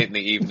 It was late in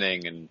the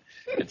evening, and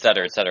et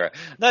cetera, et cetera.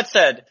 That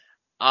said,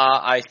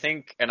 I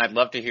think, and I'd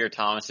love to hear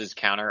Thomas's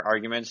counter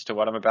arguments to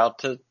what I'm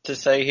about to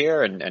say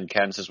here, and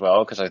Ken's as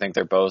well, because I think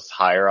they're both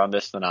higher on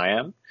this than I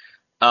am.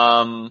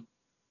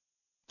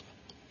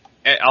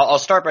 I'll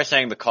start by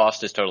saying the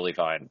cost is totally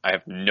fine. I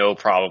have no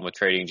problem with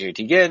trading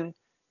JT Ginn,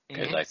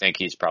 because I think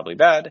he's probably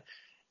bad.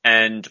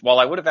 And while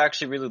I would have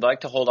actually really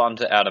liked to hold on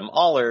to Adam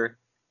Oller,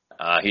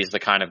 he's the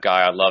kind of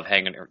guy I love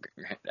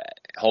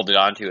holding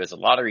on to as a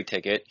lottery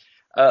ticket.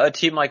 A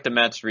team like the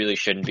Mets really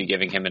shouldn't be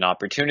giving him an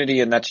opportunity,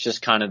 and that's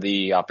just kind of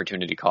the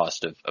opportunity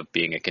cost of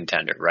being a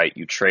contender, right?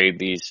 You trade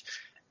these.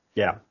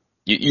 Yeah.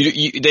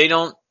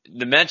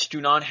 The Mets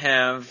do not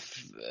have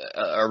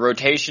a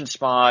rotation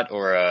spot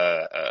or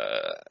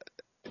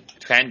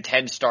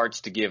 10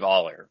 starts to give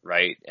Oller,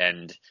 right?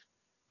 And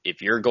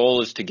if your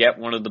goal is to get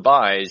one of the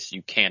buys,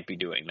 you can't be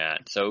doing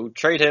that. So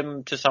trade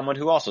him to someone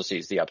who also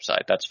sees the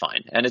upside. That's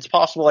fine. And it's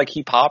possible like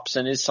he pops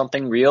and is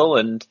something real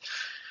and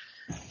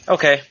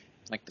okay,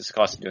 like this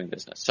cost of doing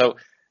business. So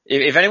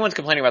if anyone's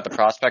complaining about the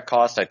prospect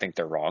cost, I think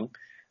they're wrong.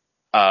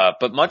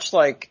 But much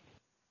like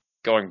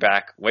going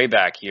back, way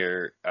back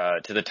here,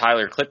 to the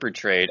Tyler Clippard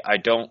trade, I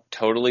don't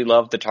totally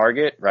love the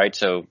target, right?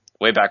 So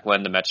way back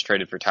when the Mets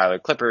traded for Tyler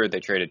Clippard, they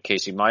traded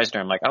Casey Meisner.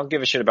 I'm like, I don't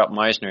give a shit about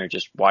Meisner.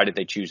 Just why did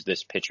they choose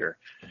this pitcher?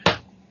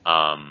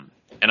 And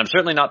I'm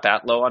certainly not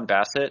that low on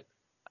Bassett.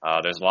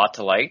 There's a lot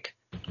to like.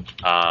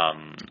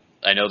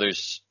 I know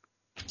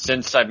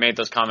since I've made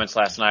those comments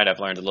last night,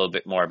 I've learned a little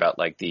bit more about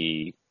like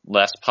the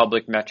less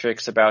public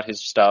metrics about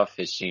his stuff,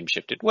 his seam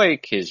shifted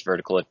wake, his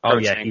vertical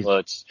approach angle.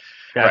 That's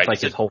right, like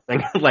his whole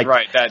thing. Like,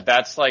 right.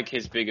 That's like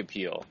his big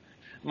appeal.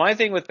 My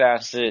thing with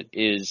Bassett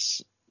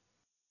is,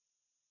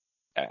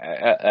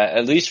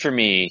 at least for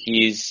me,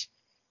 he's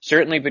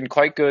certainly been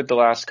quite good the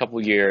last couple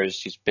of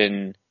years. He's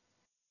been,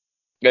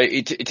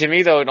 to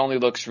me though, it only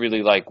looks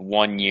really like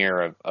 1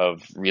 year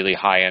of really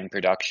high end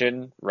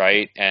production,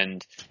 right?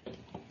 And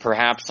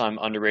perhaps I'm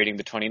underrating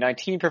the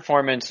 2019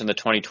 performance, and the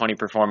 2020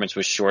 performance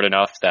was short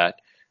enough that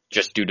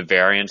just due to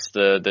variance,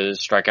 the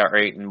strikeout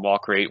rate and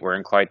walk rate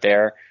weren't quite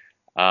there.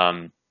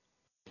 To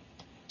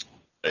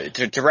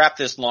wrap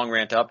this long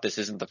rant up, this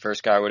isn't the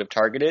first guy I would have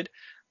targeted.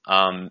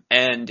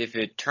 And if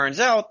it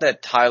turns out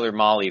that Tyler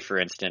Mahle, for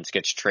instance,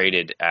 gets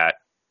traded at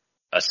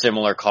a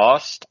similar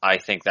cost, I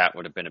think that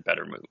would have been a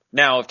better move.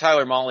 Now, if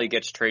Tyler Mahle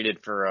gets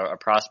traded for a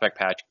prospect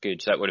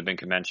package that would have been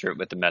commensurate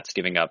with the Mets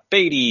giving up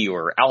Beatty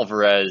or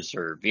Alvarez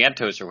or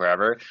Vientos or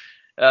whoever,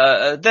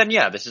 then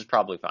yeah, this is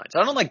probably fine. So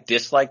I don't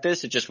dislike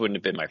this. It just wouldn't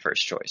have been my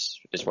first choice,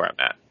 is where I'm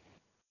at.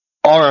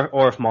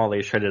 Or if Mahle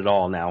is traded at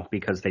all now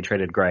because they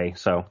traded Gray,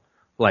 so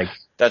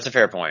that's a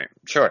fair point.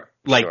 Sure.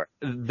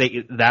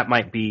 That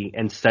might be,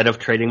 instead of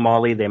trading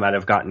Mahle, they might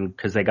have gotten,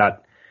 because they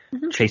got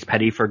Chase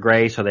Petty for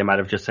Gray, so they might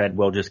have just said,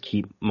 we'll just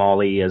keep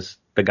Mahle as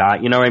the guy.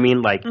 You know what I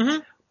mean?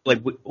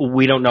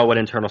 We don't know what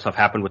internal stuff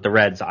happened with the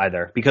Reds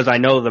either, because I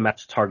know the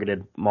Mets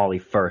targeted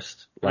Mahle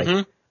first.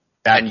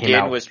 And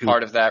Ginn was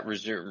part of that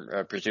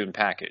presumed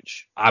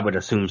package. I would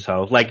assume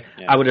so.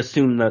 I would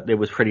assume that it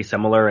was pretty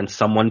similar and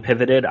someone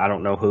pivoted. I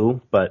don't know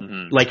who, but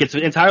it's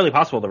entirely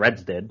possible the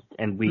Reds did,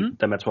 and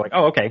the Mets were like,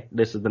 oh, okay,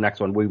 this is the next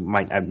one. We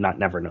might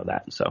never know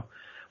that. So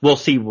we'll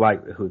see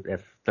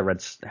if the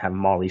Reds have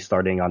Mahle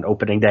starting on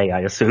opening day,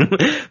 I assume,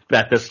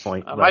 at this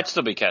point. It might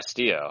still be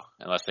Castillo,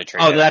 unless they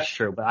trade him. That's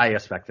true, but I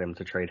expect them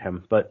to trade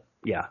him. But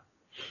yeah.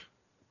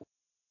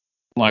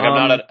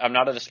 I'm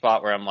not at a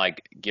spot where I'm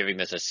giving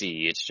this a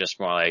C. It's just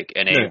more like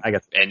an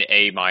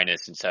A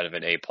minus instead of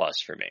an A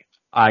plus for me.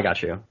 I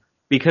got you.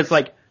 Because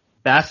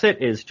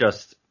Bassett is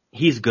just,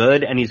 he's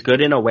good, and he's good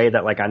in a way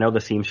that I know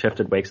the seam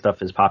shifted wake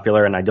stuff is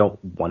popular and I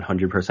don't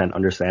 100%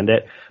 understand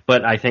it,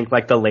 but I think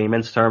the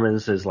layman's term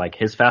is his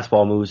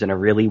fastball moves in a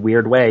really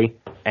weird way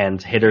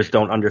and hitters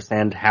don't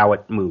understand how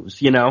it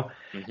moves,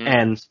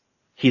 and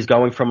he's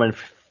going from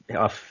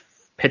a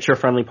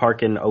pitcher-friendly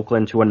park in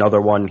Oakland to another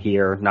one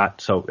here.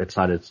 It's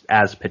not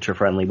as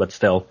pitcher-friendly, but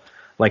still,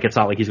 it's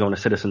not like he's going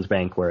to Citizens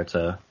Bank where it's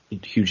a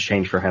huge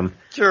change for him.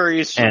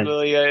 Jury's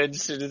familiar in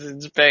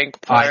Citizens Bank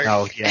Park. I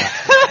know, yeah.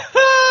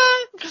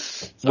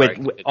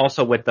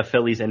 Also with the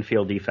Phillies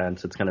infield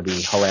defense, it's going to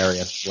be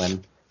hilarious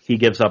when he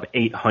gives up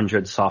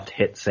 800 soft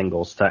hit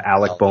singles to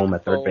Alec Boehm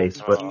at third base.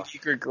 But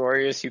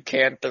Gregorius, you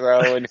can't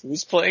throw, and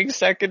who's playing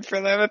second for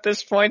them at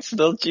this point?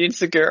 Still Gene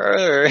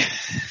Segura?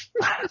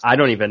 I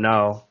don't even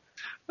know.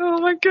 Oh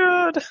my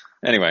god.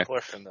 Anyway. Poor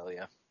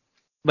Familia.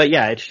 But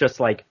yeah, it's just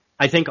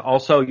I think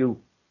also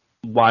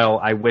while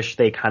I wish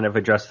they kind of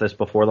addressed this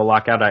before the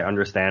lockout, I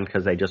understand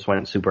because they just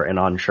went super in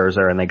on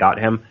Scherzer and they got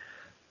him.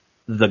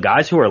 The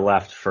guys who are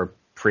left for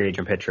free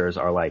agent pitchers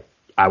are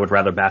I would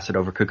rather Bassett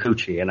over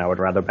Kikuchi, and I would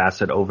rather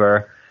Bassett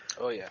over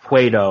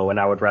Cueto, and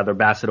I would rather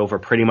Bassett over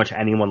pretty much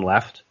anyone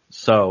left.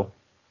 So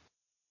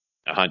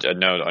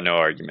no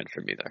argument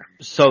for me there.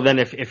 So then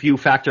if you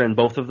factor in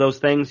both of those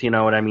things, you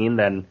know what I mean,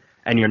 then,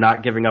 and you're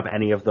not giving up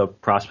any of the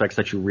prospects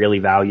that you really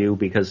value,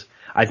 because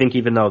I think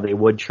even though they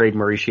would trade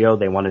Mauricio,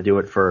 they want to do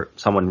it for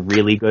someone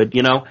really good,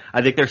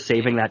 I think they're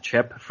saving that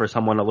chip for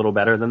someone a little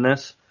better than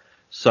this.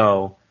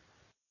 So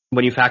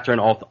when you factor in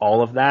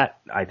all of that,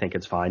 I think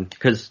it's fine,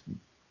 because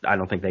I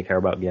don't think they care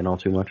about Ginn all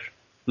too much.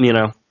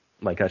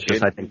 That's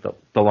just, I think,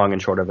 the long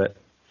and short of it.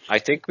 I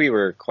think we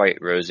were quite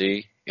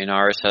rosy in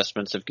our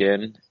assessments of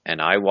Ginn,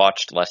 and I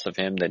watched less of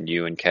him than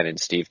you and Ken and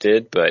Steve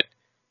did, but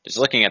just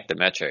looking at the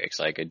metrics,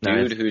 a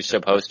dude who's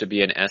supposed to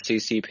be an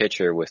SEC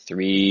pitcher with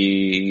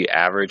 3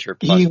 average or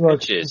plus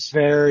pitches. He looks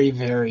very,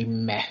 very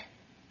meh.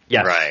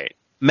 Yes. Right.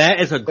 Meh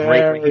is a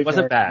great, he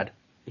wasn't bad.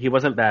 He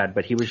wasn't bad,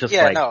 but he was just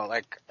hey.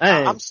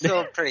 I'm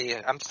still pretty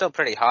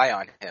high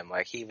on him.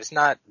 He was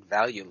not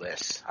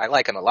valueless. I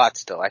like him a lot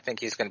still. I think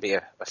he's going to be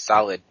a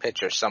solid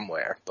pitcher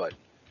somewhere, but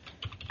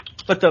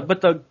at the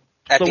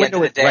end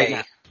of the day,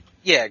 right,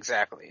 yeah,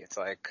 exactly. It's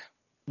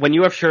when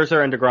you have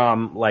Scherzer and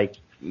DeGrom,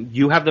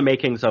 you have the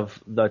makings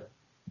of the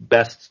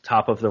best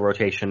top of the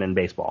rotation in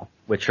baseball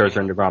with Scherzer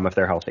and DeGrom if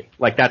they're healthy.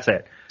 Like, that's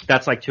it.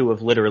 That's like two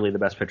of literally the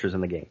best pitchers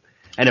in the game.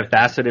 And if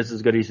Bassett is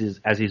as good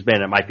as he's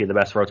been, it might be the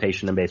best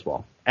rotation in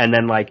baseball. And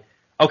then, like,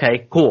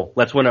 okay, cool.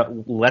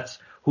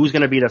 Who's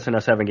going to beat us in a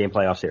 7-game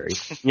playoff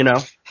series? You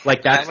know?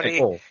 Like, that's the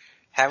goal.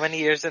 How many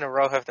years in a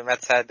row have the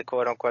Mets had the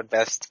quote-unquote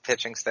best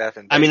pitching staff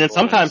in baseball? I mean, and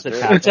sometimes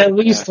it's at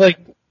least like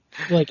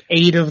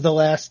 8 of the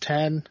last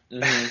 10.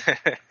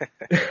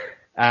 Mm-hmm.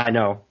 I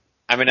know.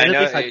 I mean, I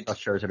know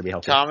Scherzer to be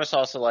healthy. Thomas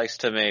also likes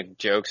to make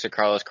jokes at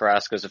Carlos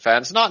Carrasco's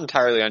offense, not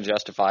entirely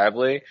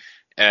unjustifiably,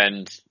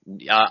 and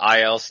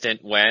IL stint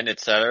when,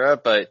 etc.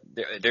 But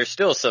there's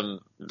still some,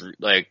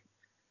 like,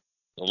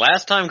 the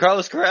last time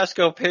Carlos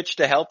Carrasco pitched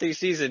a healthy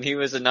season, he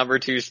was a number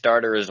 2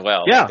 starter as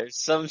well. Yeah. Like, there's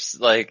some,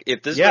 like,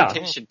 if this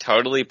rotation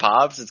totally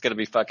pops, it's going to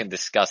be fucking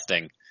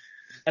disgusting.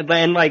 And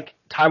then, like,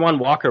 Taijuan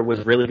Walker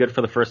was really good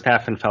for the first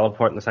half and fell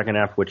apart in the second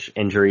half, which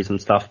injuries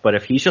and stuff. But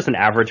if he's just an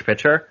average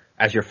pitcher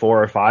as your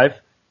 4 or 5,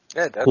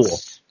 cool.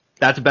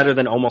 That's better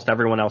than almost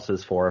everyone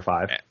else's 4 or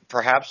 5.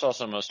 Perhaps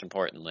also most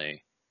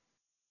importantly,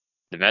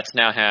 the Mets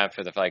now have,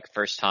 for the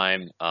first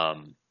time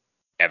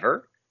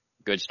ever,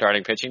 good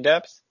starting pitching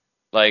depth.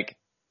 Like,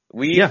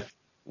 we've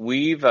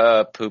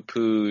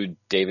poo-pooed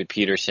David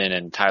Peterson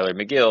and Tyler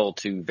McGill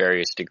to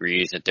various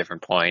degrees at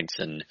different points,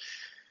 and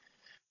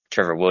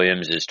Trevor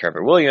Williams is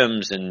Trevor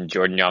Williams, and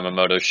Jordan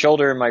Yamamoto's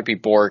shoulder might be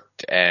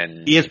borked,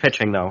 and he is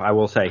pitching though, I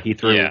will say. He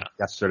threw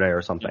yesterday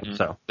or something,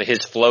 so. But his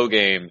flow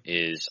game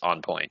is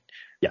on point.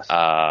 Yes.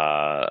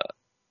 Right?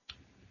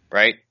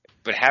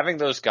 But having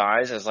those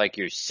guys as like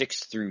your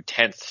 6th through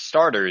 10th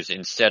starters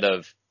instead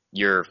of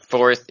your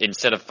 4th,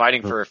 instead of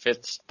fighting for a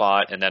 5th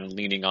spot and then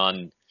leaning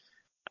on,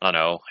 I don't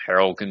know,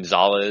 Harold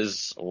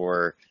Gonzalez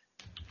or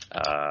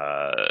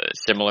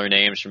similar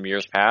names from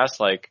years past,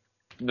 like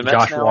the Mets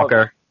Josh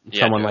Walker.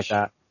 Someone like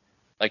that.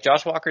 Like,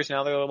 Josh Walker's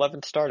now their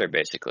 11th starter,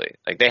 basically.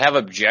 Like, they have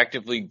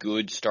objectively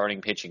good starting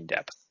pitching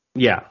depth.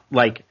 Yeah,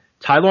 like,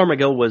 Tyler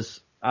McGill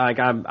was, I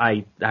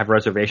have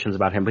reservations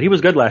about him, but he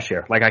was good last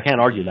year. Like, I can't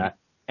argue that.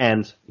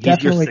 And he's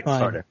definitely your 6th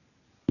starter.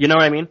 You know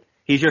what I mean?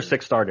 He's your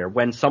 6th starter.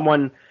 When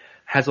someone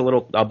has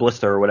a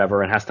blister or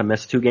whatever and has to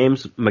miss 2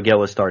 games,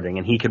 McGill is starting,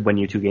 and he could win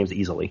you 2 games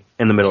easily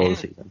in the middle of the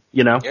season.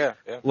 You know? Yeah.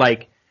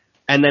 Like,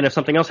 and then if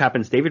something else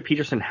happens, David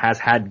Peterson has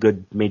had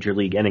good major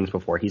league innings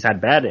before. He's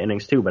had bad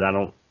innings too, but I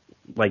don't,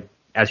 like,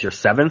 as your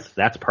 7th,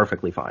 that's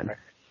perfectly fine. Right.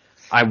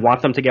 I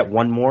want them to get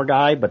one more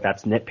guy, but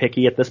that's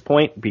nitpicky at this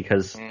point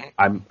because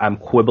I'm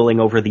quibbling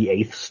over the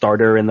 8th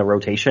starter in the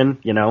rotation,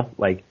 you know?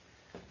 Like,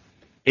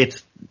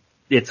 it's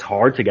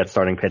hard to get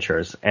starting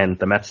pitchers, and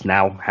the Mets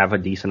now have a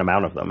decent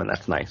amount of them, and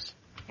that's nice.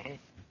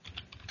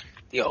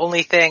 The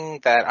only thing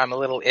that I'm a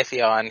little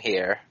iffy on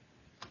here,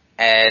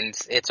 and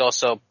it's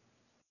also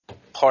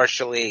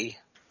partially,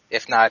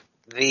 if not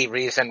the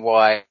reason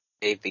why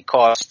the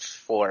cost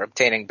for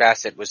obtaining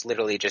Bassett was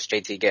literally just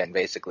JT Ginn,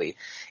 basically,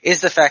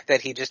 is the fact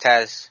that he just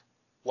has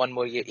one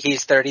more year.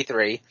 He's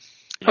 33,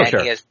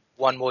 he has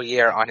one more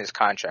year on his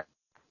contract.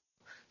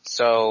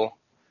 So,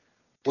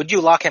 would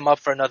you lock him up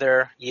for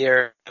another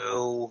year,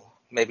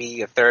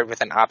 maybe a third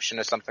with an option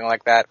or something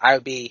like that? I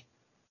would be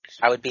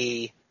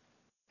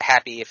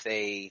happy if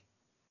they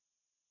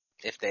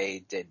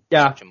did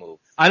such a move.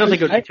 I don't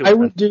think it would be too I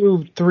would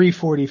do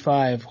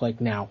 345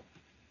 like now.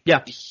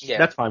 Yeah,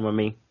 that's fine with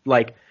me.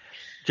 Like,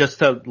 just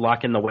to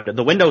lock in the window.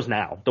 The window's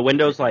now. The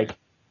window's like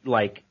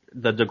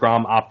the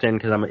DeGrom opt-in,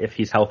 because if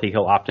he's healthy,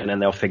 he'll opt in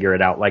and they'll figure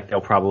it out. Like, they'll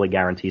probably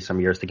guarantee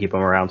some years to keep him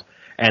around.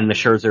 And the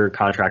Scherzer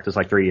contract is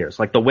like 3 years.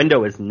 Like, the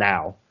window is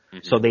now.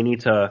 So they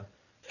need to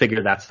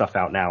figure that stuff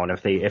out now. And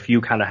if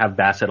you kind of have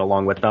Bassett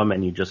along with them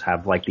and you just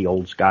have like the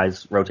old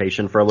guys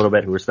rotation for a little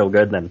bit who are still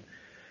good, then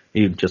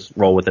you just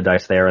roll with the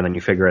dice there and then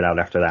you figure it out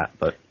after that.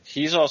 But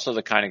he's also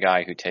the kind of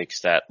guy who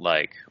takes that,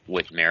 like,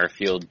 Whit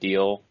Merrifield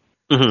deal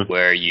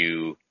where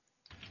you,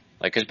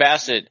 like, because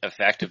Bassett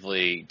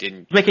effectively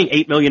didn't... He's making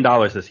 $8 million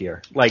this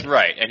year. Like,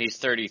 right, and he's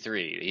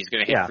 33. He's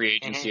going to hit free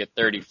agency at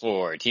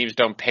 34. Teams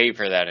don't pay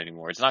for that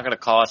anymore. It's not going to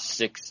cost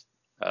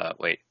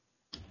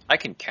I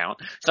can count.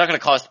 It's not going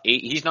to cost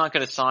 8. He's not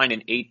going to sign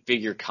an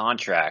 8-figure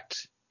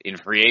contract in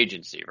free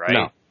agency, right?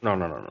 No.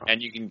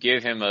 And you can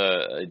give him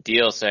a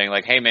deal saying,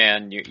 like, hey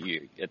man,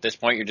 you at this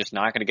point you're just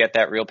not going to get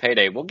that real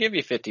payday. We'll give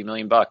you $50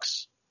 million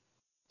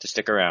to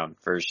stick around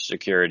for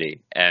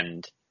security.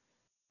 And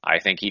I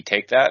think he'd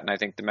take that, and I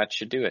think the Mets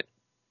should do it.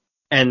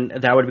 And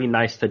that would be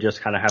nice to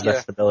just kind of have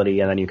that stability,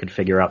 and then you could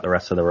figure out the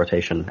rest of the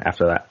rotation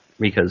after that.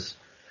 Because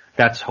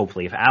that's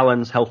hopefully, if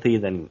Allen's healthy,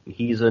 then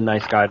he's a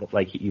nice guy that,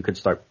 like, you could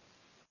start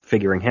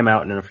figuring him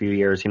out in a few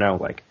years, you know,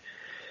 like.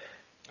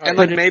 And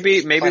like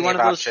maybe one of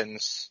those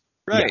options.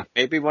 Right. Yeah.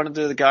 Maybe one of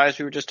the guys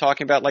we were just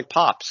talking about, like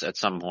Pops, at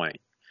some point.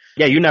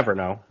 Yeah, you never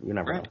know.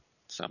 Know.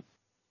 So,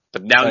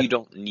 but now you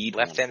don't need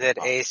left-handed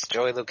ace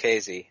Joey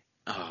Lucchesi.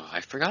 Oh,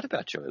 I forgot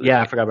about Joey Lucchesi.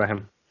 Yeah, I forgot about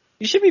him.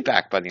 He should be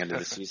back by the end of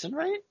the season,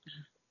 right?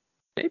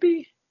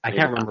 Maybe. I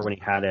can't remember when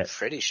he had it.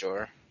 Pretty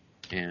sure.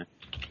 Yeah.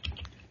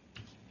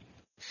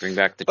 Bring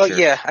back the But church.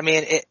 yeah, I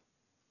mean,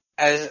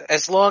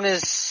 as long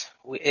as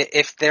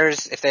if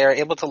they are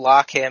able to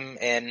lock him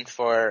in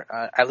for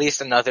at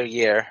least another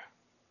year,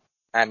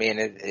 I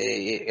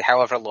mean,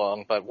 however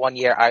long, but 1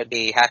 year, I'd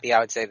be happy. I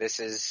would say this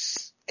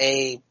is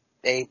A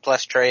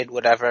plus trade,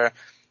 whatever.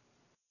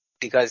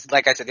 Because,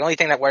 like I said, the only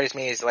thing that worries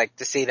me is like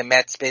to see the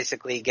Mets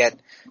basically get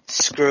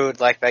screwed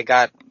like they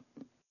got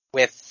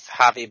with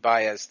Javi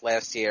Baez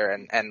last year,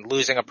 and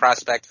losing a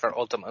prospect for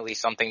ultimately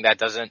something that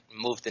doesn't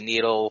move the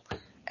needle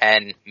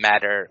and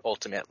matter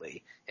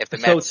ultimately. If the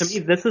Mets to me,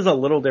 this is a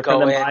little different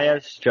than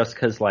Baez, just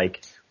because,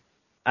 like,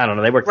 I don't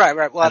know, they were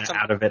right. Well,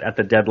 out of it at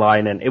the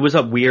deadline, and it was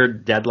a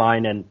weird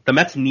deadline, and the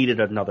Mets needed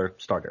another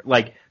starter.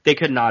 Like, they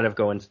could not have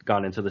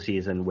gone into the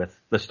season with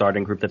the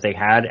starting group that they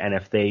had, and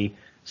if they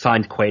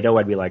signed Cueto,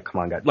 I'd be like, come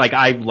on, guys. Like,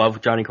 I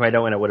love Johnny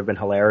Cueto, and it would have been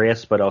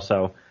hilarious, but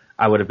also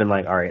I would have been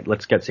like, all right,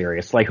 let's get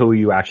serious. Like, who are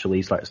you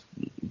actually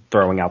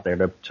throwing out there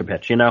to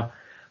pitch, you know?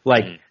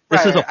 Like,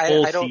 this is a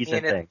full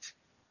season thing.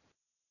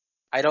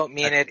 I don't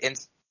mean it in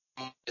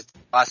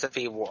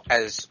philosophy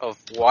as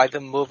of why the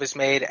move is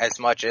made as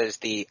much as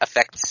the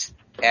effects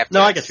after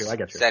I get you.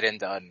 Said and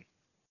done.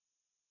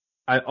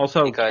 I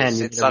also, Ken,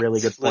 you made a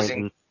really good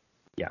point.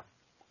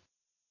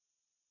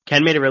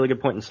 Ken made a really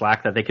good point in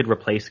Slack that they could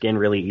replace Ginn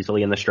really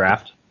easily in this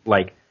draft.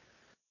 Like,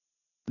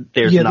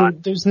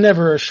 there's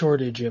never a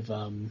shortage of,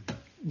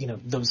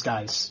 those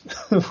guys.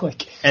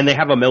 Like, and they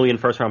have 1 million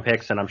first-round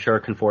picks, and I'm sure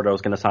Conforto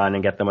is going to sign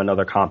and get them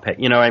another comp pick.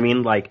 You know what I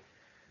mean? Like,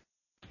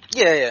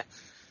 yeah.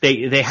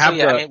 They have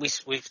I mean,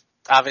 we've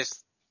obviously.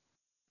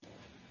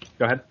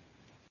 Go ahead.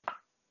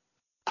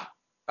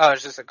 Oh,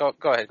 it's just go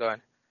ahead. No,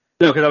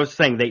 because I was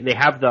saying they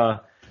have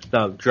the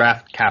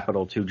draft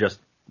capital to just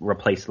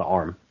replace the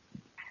arm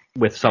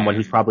with someone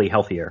who's probably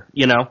healthier,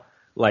 you know?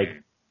 Like,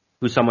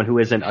 who's someone who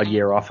isn't a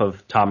year off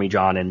of Tommy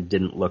John and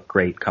didn't look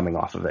great coming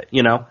off of it,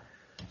 you know?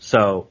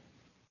 So,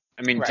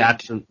 I mean,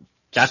 that's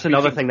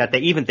another thing that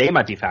they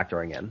might be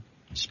factoring in.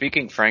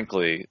 Speaking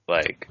frankly,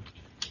 like,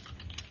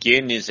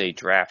 Ginn is a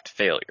draft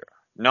failure.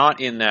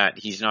 Not in that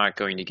he's not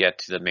going to get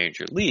to the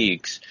major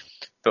leagues,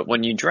 but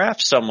when you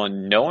draft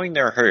someone knowing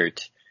they're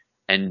hurt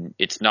and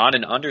it's not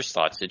an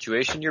underslot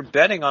situation, you're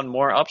betting on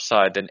more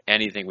upside than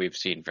anything we've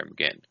seen from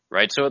Ginn,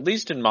 right? So at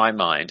least in my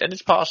mind, and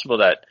it's possible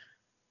that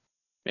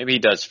maybe he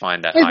does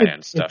find that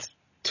high-end stuff. It's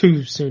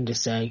too soon to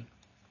say.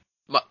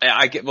 Well,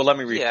 let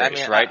me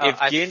rephrase, right?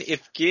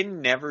 If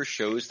Ginn never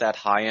shows that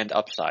high-end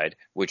upside,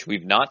 which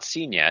we've not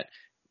seen yet,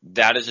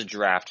 that is a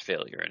draft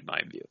failure in my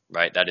view,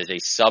 right? That is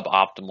a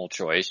suboptimal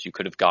choice. You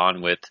could have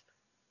gone with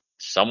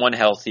someone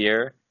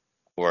healthier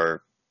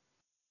or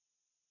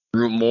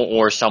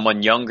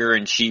someone younger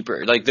and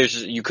cheaper. Like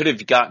you could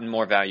have gotten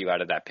more value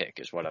out of that pick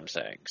is what I'm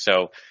saying.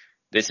 So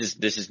this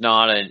is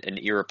not an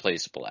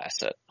irreplaceable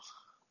asset.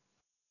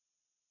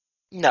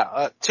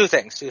 No, two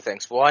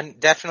things. One,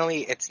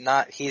 definitely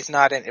he's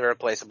not an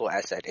irreplaceable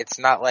asset. It's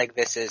not like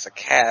this is a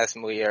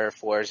Kazmir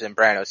for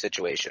Zambrano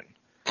situation.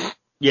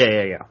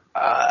 Yeah.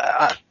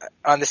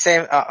 On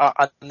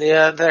the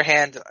other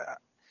hand,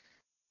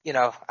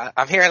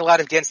 I'm hearing a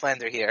lot of Ginn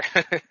slander here.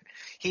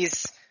 He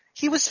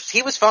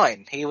was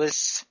fine. He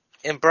was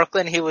in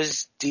Brooklyn. He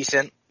was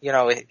decent. You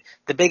know,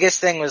 the biggest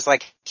thing was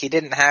like he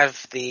didn't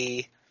have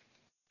the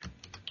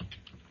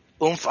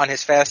oomph on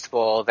his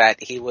fastball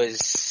that he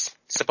was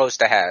supposed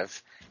to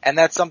have, and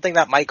that's something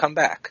that might come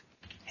back.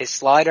 His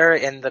slider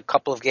in the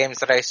couple of games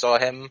that I saw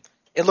him,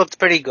 it looked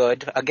pretty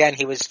good. Again,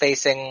 he was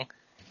facing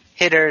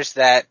hitters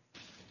that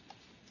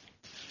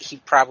he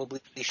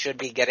probably should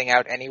be getting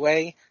out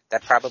anyway,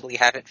 that probably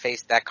haven't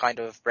faced that kind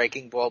of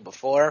breaking ball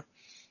before.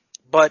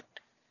 But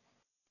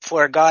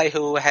for a guy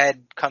who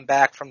had come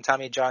back from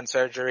Tommy John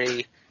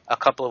surgery a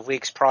couple of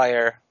weeks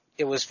prior,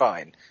 it was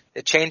fine.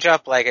 The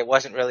changeup, it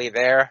wasn't really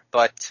there,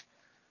 but,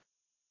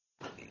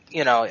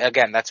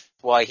 again, that's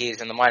why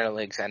he's in the minor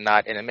leagues and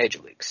not in the major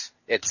leagues.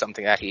 It's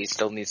something that he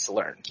still needs to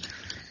learn.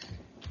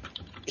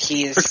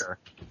 He's for sure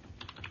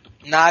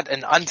not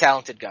an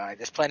untalented guy.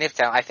 There's plenty of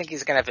talent. I think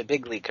he's going to have a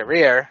big league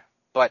career,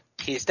 but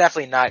he's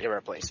definitely not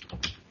irreplaceable.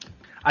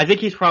 I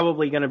think he's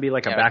probably going to be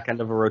like a back end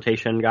of a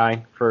rotation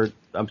guy for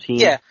a team.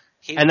 Yeah.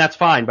 And that's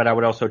fine, but I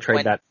would also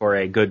trade that for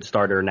a good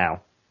starter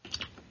now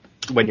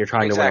when you're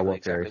trying to win a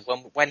World Series.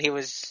 When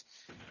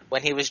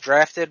he was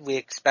drafted, we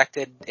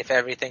expected if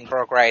everything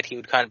broke right, he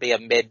would kind of be a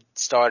mid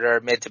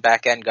to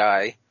back end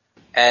guy.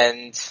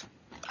 And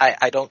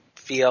I don't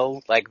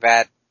feel like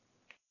that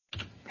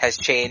has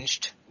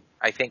changed.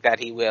 I think that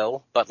he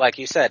will, but like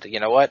you said, you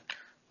know what?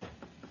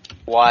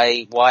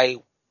 Why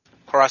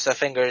cross our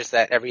fingers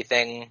that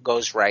everything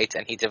goes right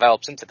and he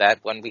develops into that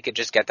when we could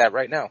just get that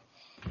right now?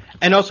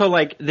 And also,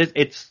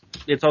 it's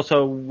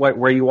also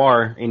where you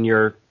are in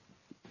your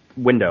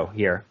window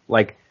here.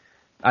 Like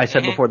I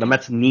said before, the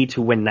Mets need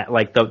to win that.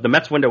 Like the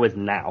Mets window is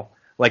now.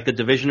 Like the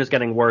division is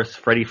getting worse.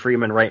 Freddie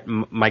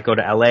Freeman might go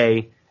to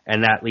LA,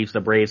 and that leaves the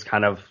Braves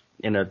kind of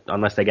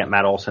unless they get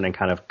Matt Olson and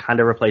kind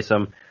of replace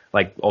him.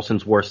 Like,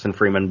 Olson's worse than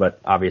Freeman, but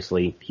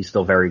obviously he's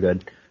still very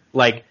good.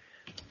 Like,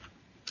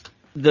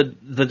 the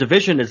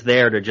division is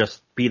there to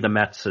just be the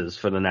Mets'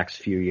 for the next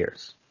few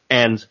years.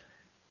 And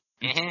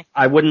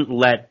I wouldn't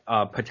let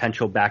a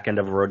potential back end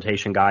of a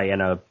rotation guy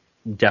in a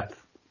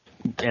depth,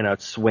 in a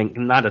swing,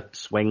 not a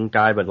swing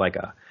guy, but like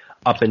a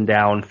up and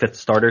down fifth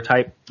starter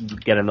type,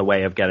 get in the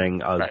way of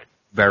getting a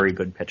very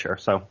good pitcher.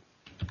 So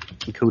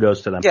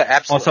kudos to them. Yeah,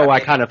 absolutely. Also, I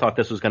kind of thought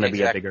this was going to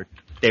be a bigger.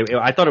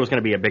 I thought it was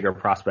going to be a bigger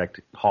prospect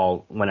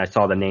haul when I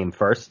saw the name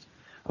first.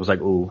 I was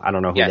like, ooh, I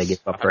don't know who they gave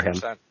up for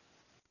 100%. Him.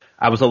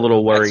 I was a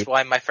little worried. That's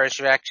why my first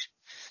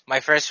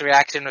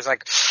reaction was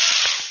like.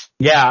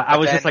 Yeah, I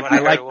was just like, I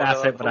like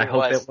Bassett, but I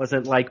hope it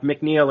wasn't like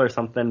McNeil or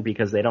something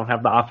because they don't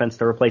have the offense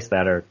to replace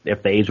that, or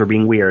if the A's were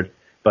being weird.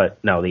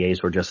 But no, the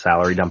A's were just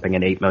salary dumping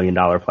an $8 million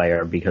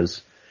player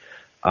because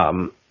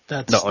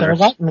that's their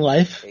lot in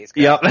life.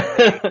 Yep.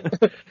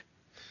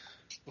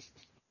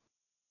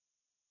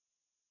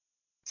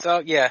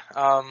 So yeah,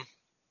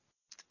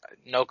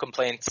 no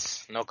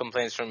complaints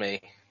from me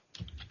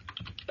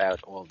about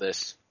all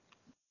this.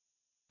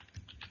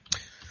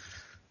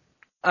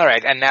 All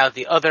right, and now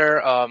the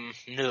other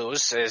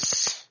news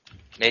is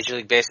Major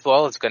League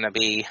Baseball is going to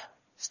be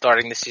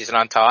starting the season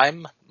on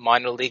time.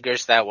 Minor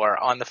leaguers that were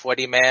on the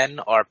 40-man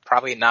are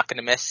probably not going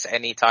to miss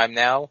any time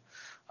now.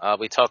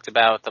 We talked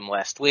about them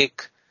last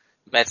week.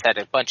 Mets had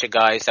a bunch of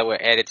guys that were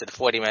added to the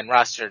 40-man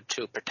roster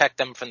to protect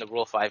them from the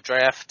Rule 5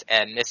 draft,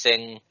 and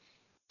missing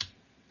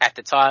at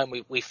the time,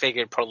 we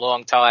figured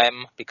prolonged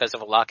time because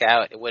of a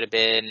lockout, it would have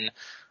been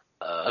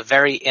a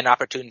very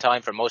inopportune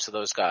time for most of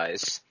those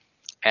guys.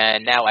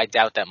 And now I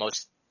doubt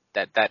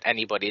that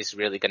anybody's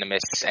really going to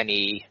miss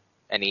any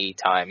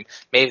time.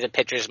 Maybe the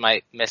pitchers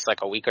might miss like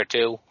a week or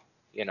two,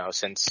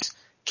 since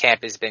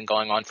camp has been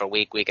going on for a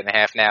week and a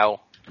half now.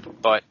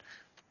 But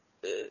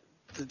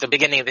the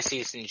beginning of the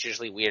season is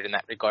usually weird in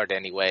that regard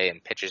anyway,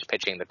 and pitchers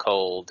pitching the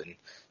cold and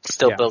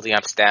still building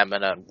up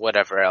stamina and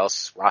whatever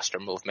else, roster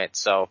movement.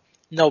 So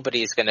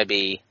nobody's going to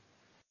be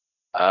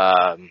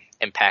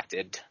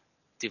impacted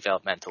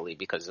developmentally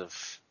because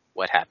of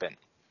what happened.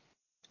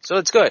 So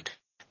it's good.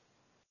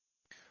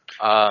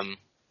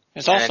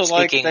 It's also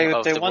like they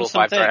won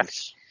some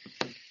things.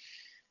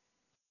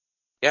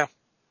 Yeah.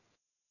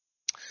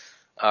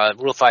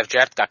 Rule 5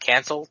 draft got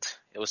canceled.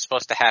 It was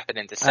supposed to happen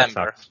in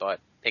December, but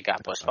it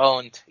got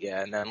postponed.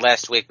 Yeah, and then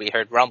last week we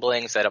heard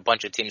rumblings that a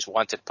bunch of teams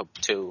wanted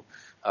to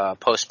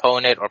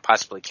postpone it or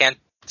possibly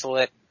cancel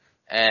it.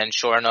 And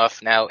sure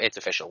enough, now it's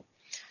official.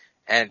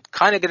 And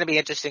kind of going to be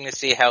interesting to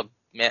see how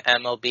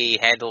MLB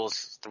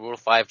handles the Rule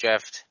 5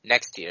 draft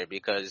next year,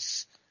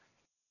 because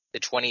the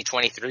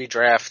 2023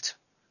 draft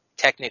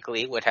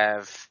technically would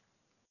have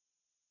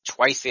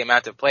twice the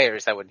amount of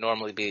players that would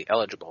normally be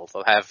eligible.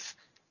 They'll have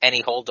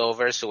any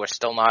holdovers who are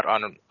still not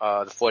on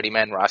the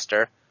 40-man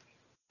roster,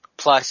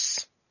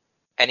 plus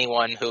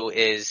anyone who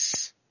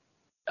is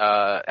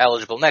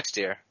eligible next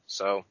year.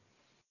 So,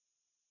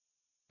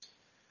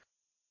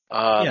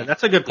 yeah,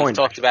 that's a good point.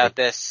 We talked about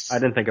this. I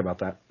didn't think about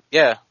that.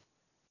 Yeah.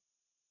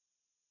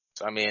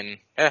 So,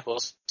 we'll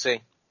see.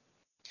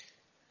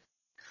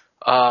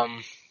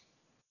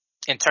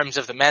 In terms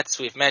of the Mets,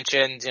 we've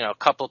mentioned, a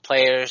couple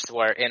players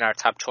were in our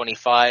top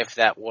 25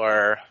 that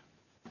were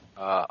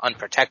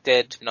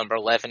unprotected. Number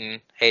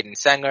 11, Hayden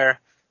Senger.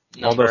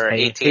 Number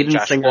 18, Hayden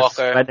Josh Singer's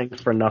Walker. Sweating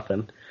for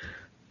nothing.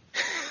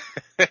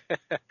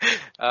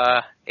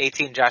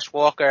 18, Josh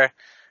Walker.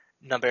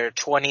 Number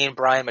 20,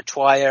 Brian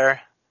Matuire.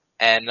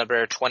 And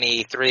number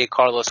 23,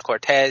 Carlos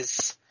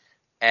Cortez.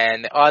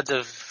 And the odds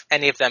of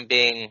any of them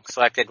being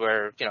selected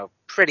were,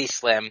 pretty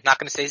slim. Not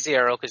going to say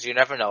zero because you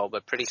never know,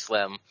 but pretty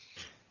slim.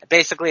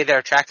 Basically, their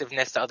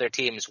attractiveness to other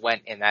teams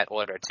went in that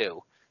order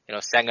too.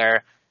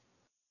 Senger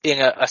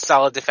being a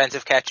solid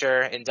defensive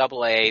catcher in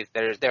Double-A,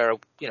 there,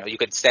 you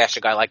could stash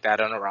a guy like that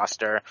on a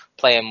roster,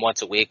 play him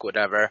once a week,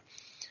 whatever.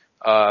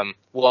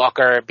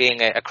 Walker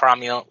being a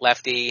cromulent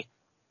lefty,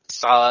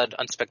 solid,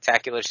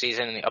 unspectacular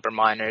season in the upper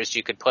minors,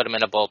 you could put him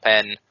in a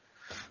bullpen.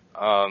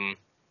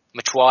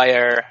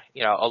 Matuire,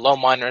 a low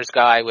minors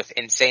guy with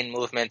insane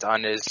movement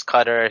on his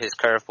cutter, his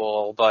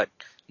curveball, but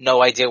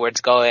no idea where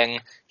it's going.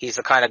 He's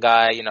the kind of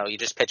guy, you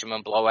just pitch him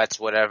in blowouts,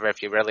 whatever,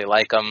 if you really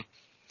like him.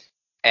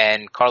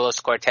 And Carlos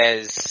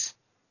Cortez,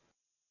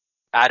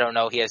 I don't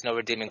know, he has no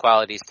redeeming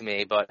qualities to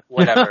me, but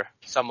whatever.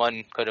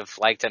 Someone could have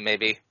liked him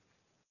maybe.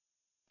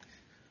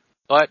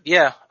 But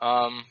yeah,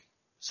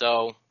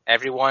 so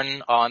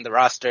everyone on the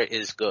roster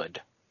is good.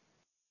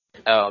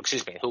 Oh,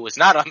 excuse me, who was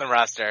not on the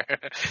roster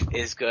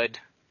is good.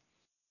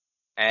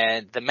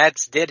 And the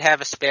Mets did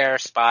have a spare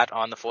spot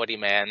on the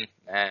 40-man,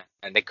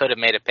 and they could have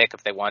made a pick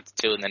if they wanted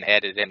to and then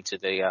added him to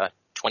the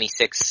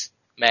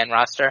 26-man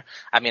roster.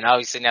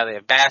 Obviously now they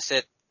have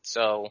Bassett,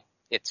 so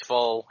it's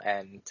full,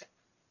 and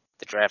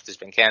the draft has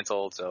been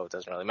canceled, so it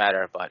doesn't really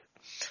matter. But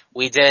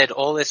we did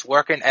all this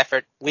work and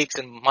effort weeks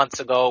and months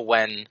ago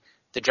when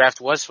the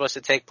draft was supposed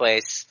to take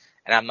place,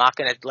 and I'm not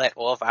going to let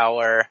all of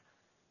our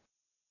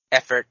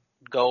effort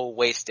go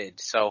wasted.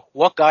 So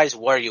what guys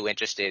were you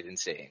interested in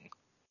seeing?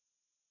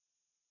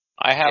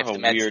 I have if the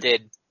Mets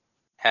did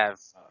have,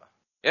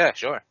 yeah,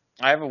 sure.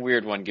 I have a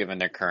weird one given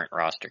their current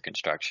roster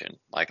construction.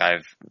 Like,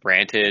 I've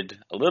ranted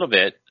a little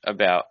bit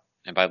about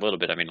and by a little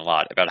bit I mean a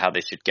lot, about how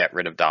they should get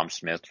rid of Dom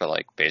Smith for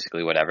like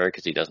basically whatever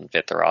because he doesn't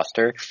fit the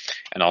roster,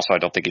 and also I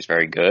don't think he's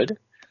very good.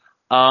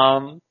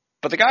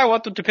 But the guy I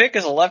want them to pick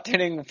is a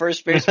left-hitting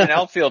first baseman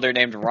outfielder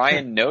named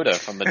Ryan Noda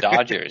from the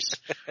Dodgers.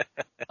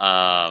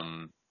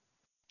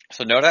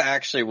 So Noda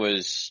actually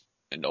was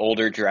an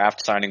older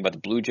draft signing by the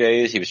Blue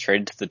Jays. He was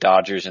traded to the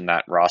Dodgers in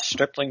that Ross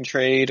Stripling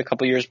trade a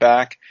couple years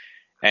back.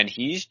 And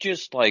he's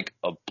just like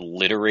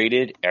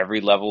obliterated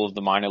every level of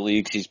the minor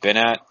leagues he's been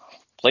at.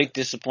 Plate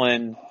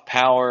discipline,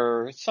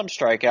 power, some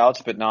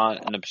strikeouts, but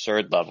not an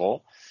absurd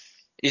level.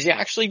 Is he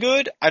actually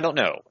good? I don't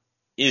know.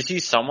 Is he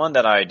someone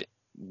that I'd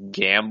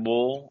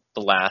gamble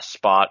the last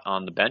spot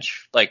on the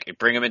bench? Like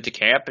bring him into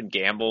camp and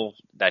gamble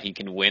that he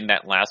can win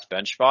that last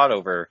bench spot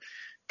over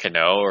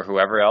Cano or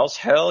whoever else?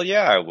 Hell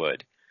yeah, I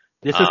would.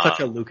 This is such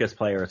a Lucas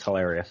player. It's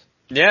hilarious.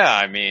 Yeah,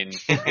 I mean,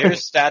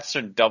 here's stats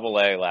from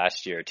Double-A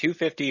last year.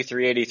 250,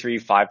 383,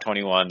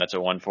 521. That's a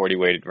 140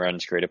 weighted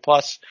runs created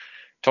plus.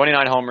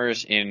 29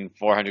 homers in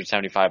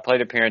 475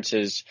 plate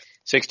appearances.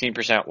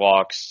 16%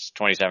 walks,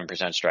 27%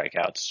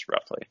 strikeouts,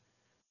 roughly.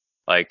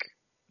 Like,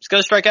 he's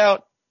going to strike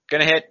out,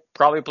 going to hit,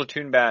 probably a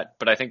platoon bat,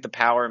 but I think the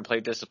power and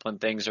plate discipline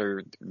things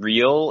are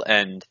real,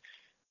 and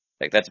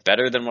like that's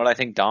better than what I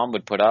think Dom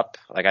would put up.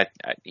 Like,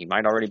 he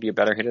might already be a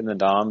better hitter than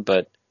Dom,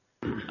 but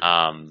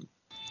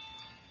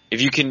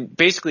if you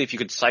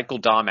could cycle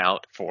Dom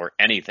out for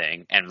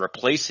anything and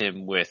replace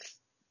him with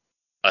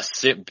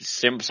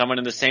someone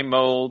in the same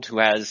mold who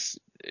has,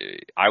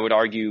 I would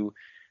argue,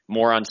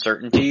 more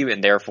uncertainty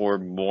and therefore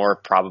more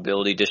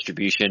probability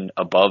distribution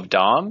above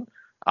Dom,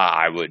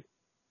 I would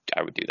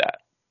do that.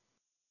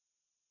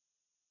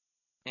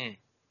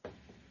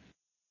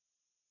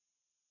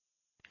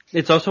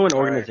 It's also an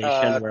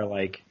organization where,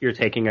 like, you're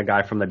taking a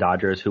guy from the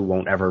Dodgers who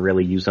won't ever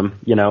really use him,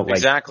 you know? Like,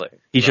 exactly.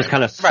 He's just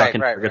kind of stuck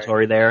in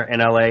purgatory there in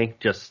LA.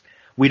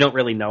 We don't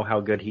really know how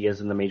good he is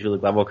in the major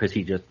league level because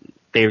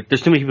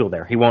there's too many people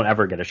there. He won't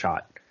ever get a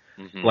shot.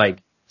 Mm-hmm.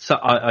 Like, so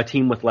a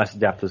team with less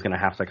depth is going to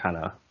have to kind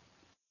of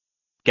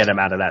get him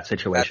out of that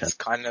situation. That's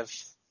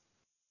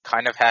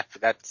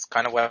that's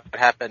kind of what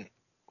happened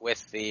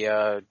with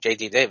the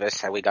J.D.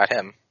 Davis, how we got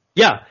him.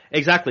 Yeah,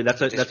 exactly.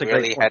 That's a great point.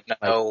 Really had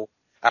no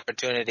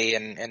opportunity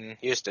in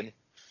Houston.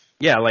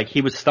 Yeah, like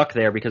he was stuck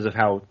there because of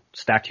how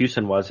stacked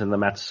Houston was, and the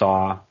Mets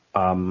saw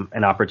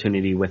an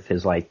opportunity with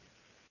his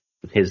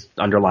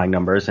underlying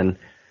numbers. And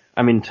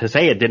I mean, to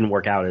say it didn't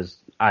work out is,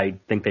 I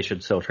think they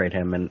should still trade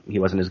him, and he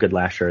wasn't as good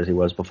last year as he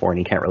was before, and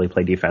he can't really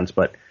play defense.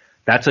 But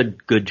that's a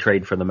good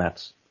trade for the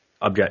Mets,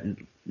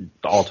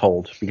 all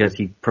told, because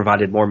he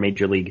provided more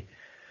major league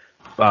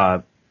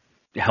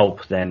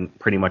help than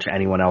pretty much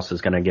anyone else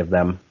is going to give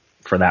them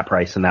for that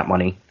price and that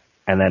money.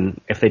 And then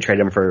if they trade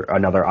him for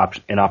another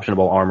an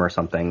optionable arm or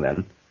something,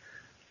 then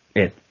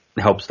it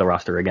helps the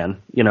roster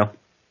again, you know?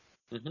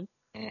 Mm-hmm.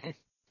 Mm-hmm.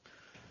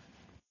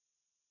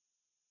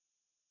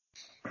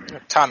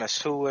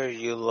 Thomas, who are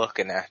you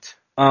looking at?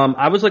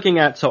 I was looking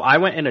at, so I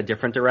went in a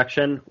different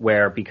direction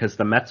because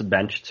the Mets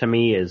bench to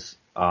me is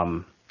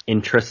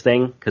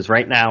interesting, because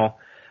right now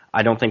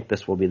I don't think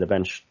this will be the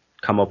bench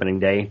come opening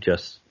day,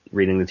 just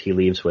reading the tea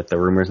leaves with the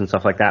rumors and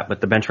stuff like that.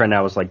 But the bench right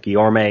now is like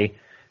Guillorme,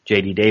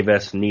 J.D.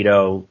 Davis,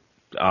 Nito,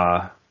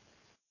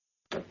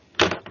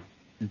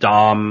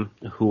 Dom,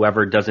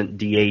 whoever doesn't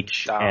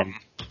DH, and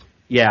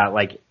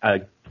like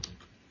a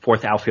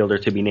fourth outfielder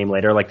to be named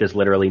later. Like there's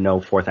literally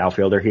no fourth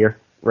outfielder here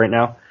right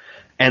now.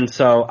 And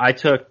so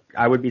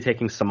I would be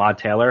taking Samad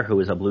Taylor, who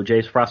is a Blue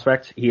Jays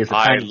prospect. He is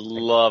I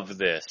love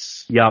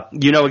this. Yep.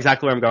 You know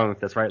exactly where I'm going with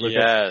this, right, Lucas?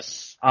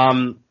 Yes.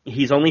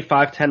 He's only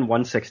 5'10",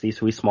 160,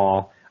 so he's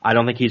small. I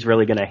don't think he's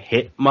really going to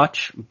hit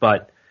much,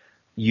 but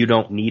you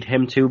don't need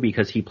him to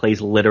because he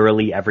plays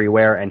literally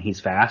everywhere and he's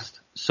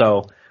fast.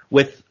 So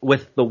with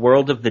the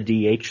world of the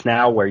DH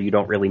now, where you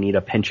don't really need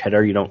a pinch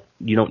hitter, you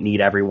don't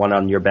need everyone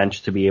on your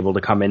bench to be able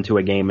to come into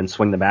a game and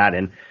swing the bat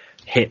and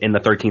hit in the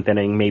 13th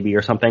inning maybe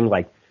or something.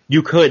 Like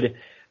you could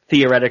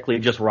theoretically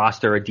just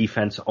roster a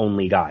defense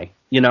only guy.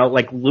 You know,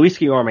 like Luis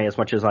Guillorme, as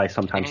much as I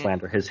sometimes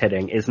slander his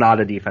hitting, is not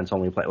a defense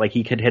only play. Like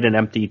he could hit an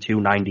empty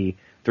 290,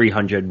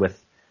 300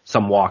 with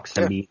some walks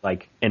and be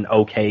like an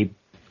okay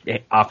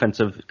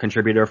offensive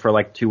contributor for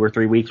like 2 or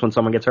 3 weeks when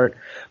someone gets hurt.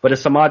 But a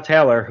Samad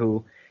Taylor,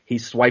 who he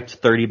swiped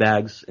 30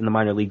 bags in the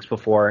minor leagues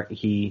before,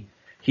 he's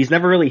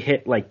never really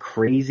hit like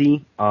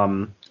crazy.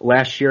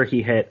 Last year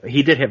he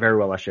did hit very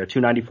well last year.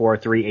 294,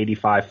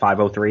 385,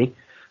 503.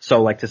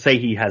 So like to say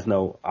he has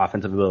no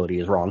offensive ability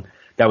is wrong.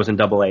 That was in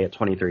Double-A at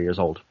 23 years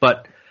old.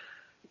 But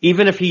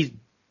even if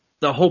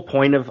the whole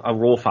point of a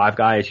Rule 5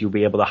 guy is you'll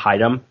be able to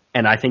hide him.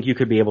 And I think you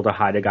could be able to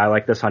hide a guy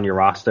like this on your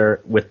roster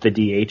with the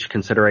DH,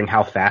 considering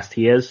how fast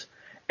he is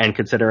and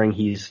considering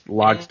he's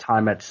logged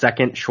time at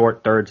second,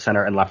 short, third,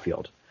 center, and left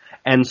field.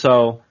 And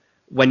so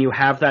when you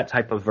have that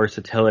type of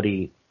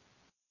versatility,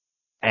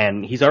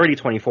 and he's already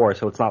 24,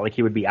 so it's not like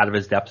he would be out of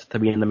his depth to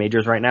be in the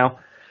majors right now,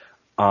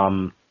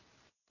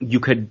 you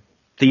could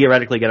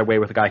theoretically get away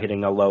with a guy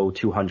hitting a low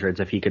 200s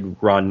if he could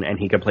run and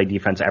he could play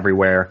defense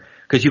everywhere,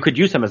 because you could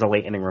use him as a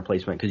late inning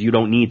replacement because you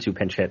don't need to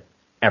pinch hit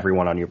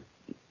everyone on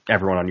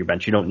everyone on your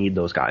bench. You don't need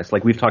those guys.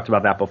 Like we've talked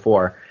about that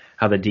before,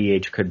 how the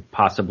DH could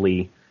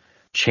possibly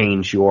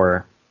change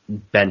your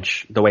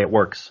bench the way it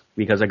works.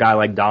 Because a guy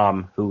like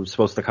Dom, who's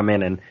supposed to come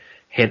in and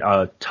hit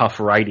a tough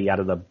righty out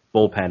of the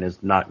bullpen,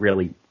 is not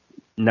really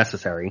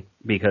necessary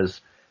because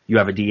you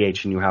have a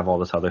DH and you have all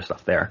this other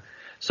stuff there.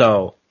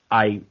 So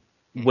I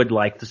would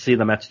like to see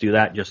the Mets do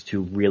that just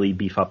to really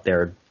beef up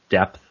their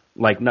depth,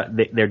 like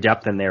their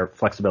depth and their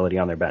flexibility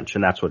on their bench,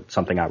 and that's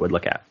something I would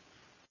look at.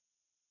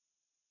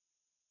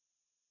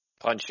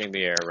 Punching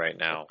the air right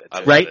now.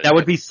 Right? That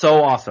would be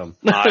so awesome.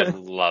 I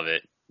love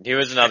it. He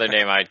was another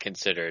name I'd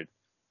considered.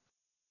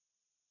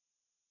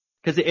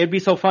 Because it'd be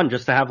so fun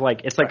just to have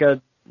it's like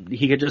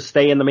he could just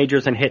stay in the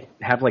majors and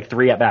have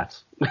 3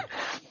 at-bats.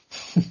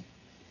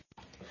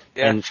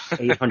 And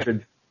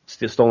 800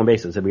 stolen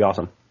bases. It'd be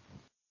awesome.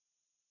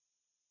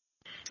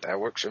 That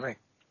works for me.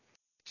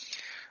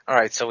 All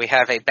right, so we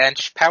have a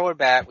bench power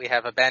bat. We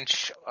have a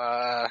bench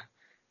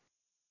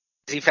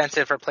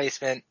defensive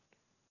replacement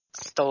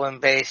stolen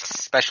base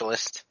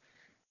specialist.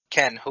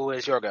 Ken, who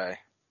is your guy?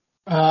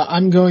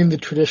 I'm going the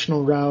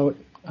traditional route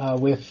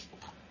with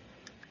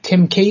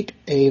Tim Cate,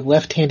 a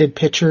left-handed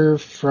pitcher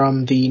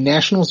from the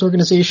Nationals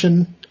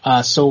organization,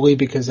 solely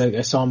because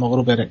I saw him a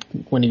little bit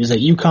when he was at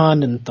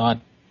UConn and thought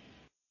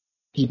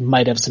he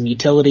might have some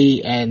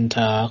utility, and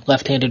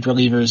left-handed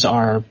relievers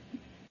are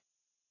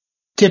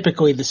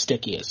typically the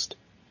stickiest.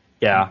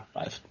 Yeah.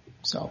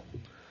 So,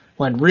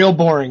 went real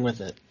boring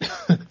with it.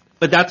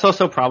 But that's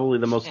also probably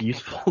the most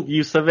useful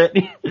use of it.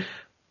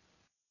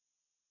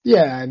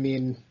 Yeah, I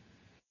mean,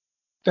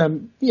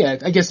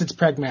 I guess it's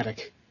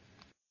pragmatic.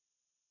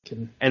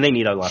 And they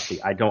need a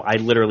lefty. I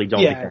literally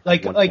don't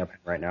think there's one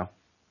right now.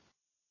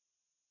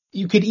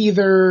 You could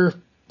either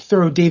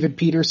throw David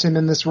Peterson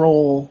in this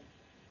role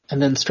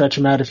and then stretch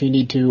him out if you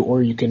need to,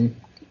 or you can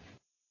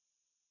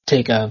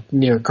take a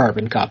near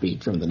carbon copy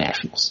from the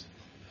Nationals.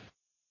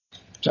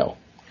 So.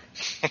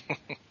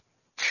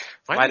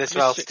 Might as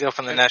well steal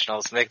from the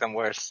Nationals, make them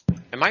worse.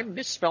 Am I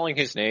misspelling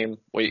his name?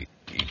 Wait,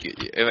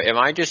 am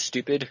I just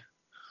stupid?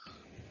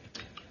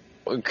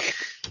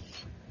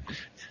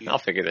 I'll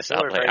figure this out.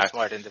 You're a very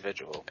smart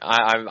individual.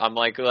 I'm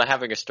like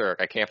having a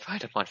stroke. I can't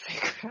find him on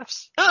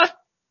Fangraphs.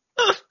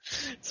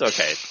 It's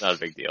okay. It's not a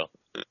big deal.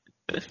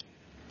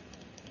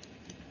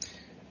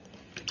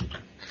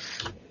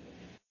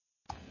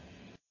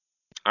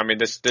 I mean,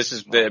 this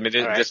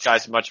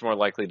guy's much more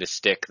likely to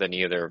stick than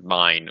either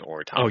mine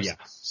or Thomas. Oh yeah,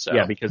 so.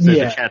 Yeah, because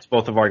there's a chance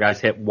both of our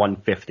guys hit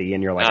 150,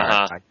 and you're like, all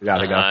right, we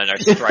gotta go. And are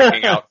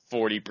striking out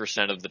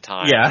 40% of the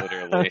time,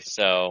 literally.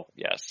 So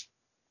yes.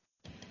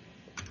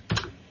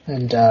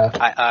 And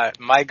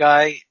my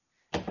guy.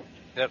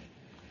 Yep.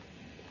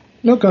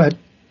 No, go ahead.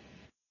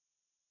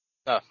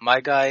 My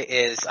guy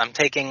is, I'm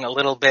taking a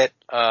little bit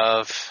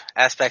of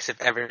aspects of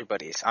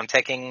everybody's. I'm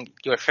taking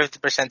your 50%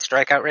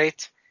 strikeout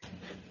rate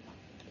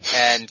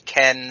and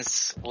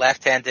Ken's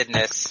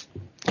left-handedness.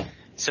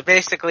 So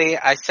basically,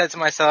 I said to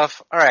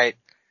myself, all right,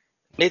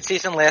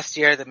 mid-season last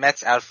year, the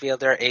Mets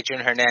outfielder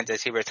Adrian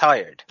Hernandez, he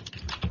retired.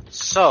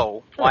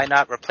 So why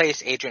not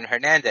replace Adrian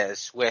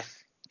Hernandez with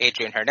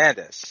Adrian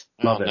Hernandez?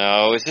 Oh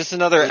no, is this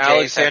another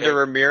Alexander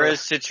Ramirez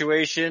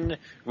situation?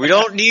 We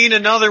don't need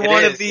another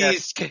one of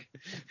these. Yes.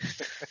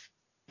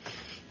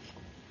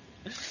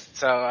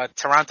 So,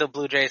 Toronto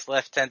Blue Jays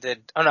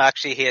left-handed, oh no,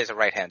 actually he is a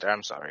right-hander,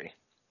 I'm sorry.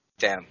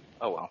 Damn,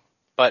 oh well.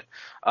 But,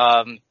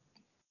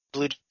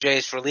 Blue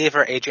Jays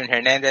reliever Adrian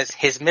Hernandez,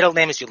 his middle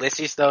name is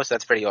Ulysses though, so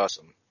that's pretty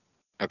awesome.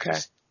 Okay.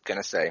 Just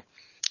gonna say.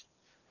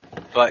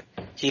 But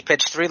he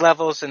pitched 3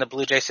 levels in the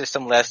Blue Jay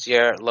system last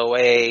year: Low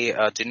A,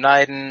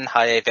 Dunedin;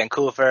 High A,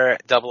 Vancouver;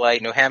 Double A,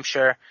 New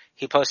Hampshire.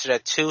 He posted a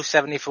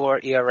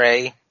 2.74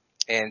 ERA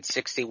in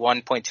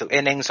 61.2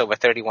 innings over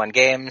 31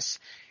 games.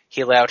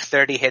 He allowed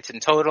 30 hits in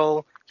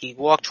total. He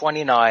walked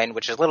 29,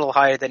 which is a little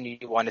higher than you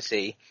want to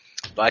see,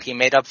 but he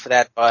made up for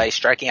that by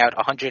striking out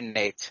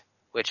 108,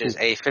 which is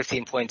a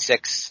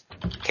 15.6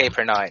 K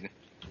per 9.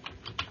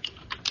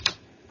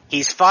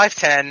 He's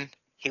 5'10".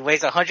 He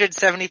weighs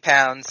 170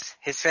 pounds.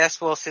 His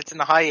fastball sits in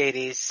the high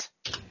 80s.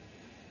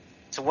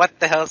 So what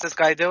the hell is this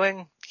guy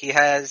doing? He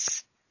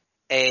has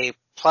a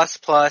plus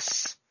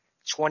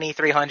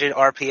 2300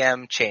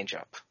 RPM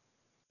changeup.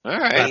 All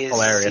right. He's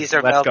hilarious.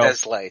 Cesar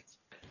Valdez light.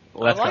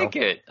 I like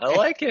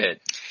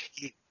it.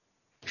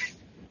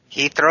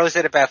 He throws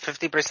it about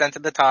 50%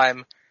 of the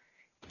time.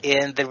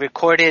 In the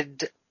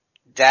recorded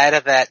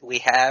data that we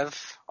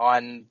have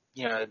on,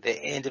 the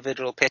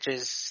individual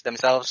pitches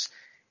themselves,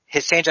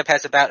 his changeup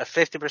has about a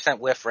 50%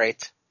 whiff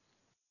rate.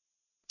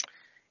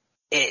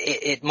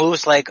 It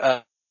moves like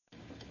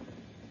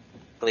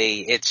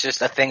it's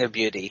just a thing of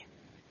beauty.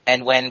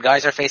 And when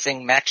guys are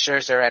facing Max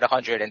Scherzer at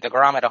 100 and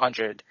DeGrom at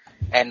 100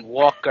 and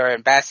Walker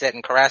and Bassett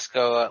and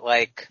Carrasco at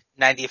like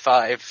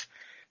 95,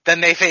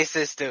 then they face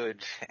this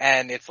dude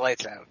and it's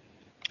lights out.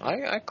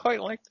 I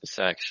quite like this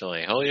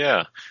actually. Hell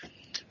yeah.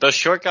 Those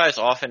short guys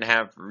often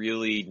have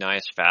really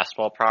nice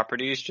fastball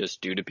properties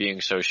just due to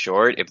being so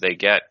short. If they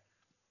get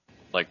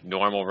like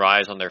normal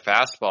rise on their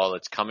fastball,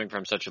 it's coming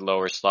from such a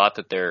lower slot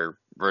that their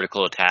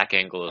vertical attack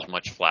angle is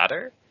much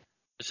flatter.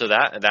 So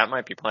that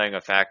might be playing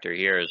a factor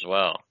here as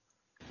well.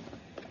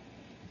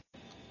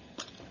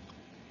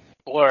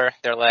 Or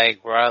they're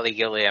like Riley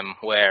Gilliam,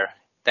 where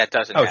that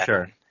doesn't happen.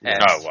 Sure.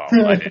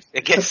 And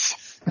it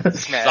gets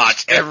smashed.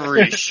 Not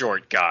every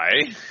short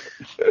guy.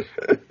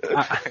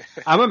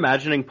 I'm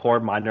imagining poor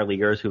minor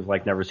leaguers who've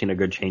like never seen a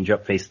good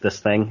changeup face this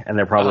thing, and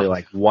they're probably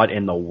like, "What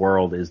in the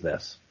world is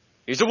this?"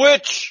 He's a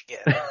witch.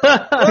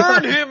 Yeah.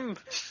 Burn him.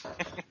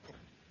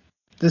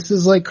 This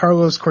is like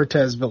Carlos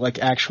Cortez, but like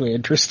actually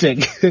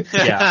interesting.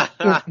 Yeah.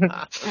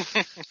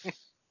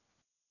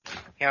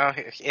 You know,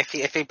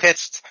 if he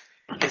pitched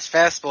his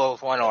fastball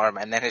with one arm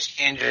and then his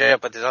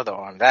changeup with his other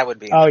arm, that would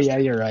be. Oh yeah,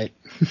 you're right.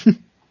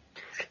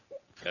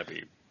 That'd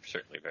be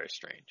certainly very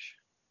strange.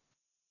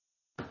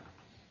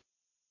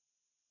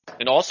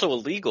 And also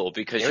illegal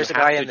because there's you a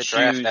have guy to in the choose,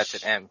 draft that's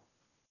an M.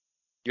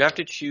 You have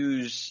to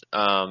choose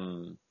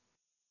one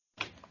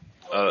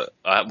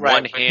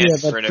Right,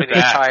 hand for an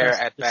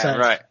at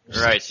bat.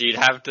 Right. So you'd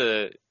have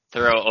to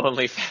throw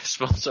only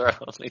fastballs or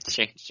only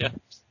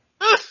changeups.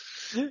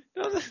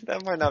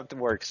 That might not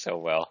work so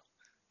well.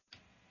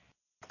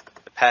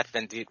 The Pat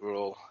Venditte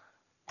rule.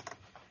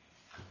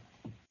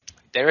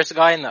 There is a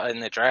guy in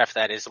the draft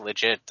that is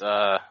legit.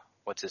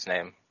 What's his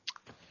name?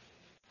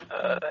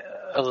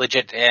 A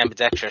legit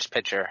ambidextrous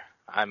pitcher.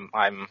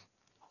 I'm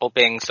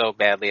hoping so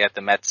badly that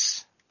the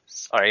Mets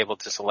are able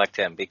to select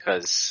him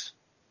because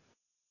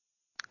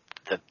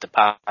the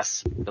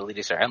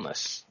possibilities are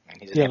endless.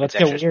 And he's an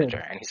ambidextrous pitcher,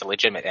 and he's a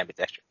legitimate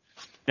ambidextrous.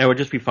 It would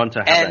just be fun to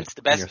have. And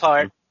the best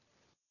part,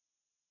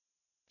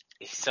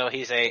 so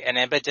he's an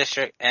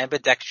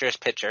ambidextrous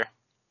pitcher,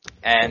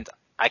 and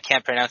I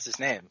can't pronounce his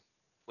name,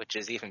 which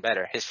is even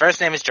better. His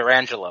first name is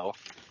Durangelo,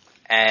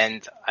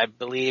 and I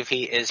believe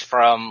he is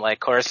from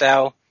like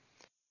Curacao.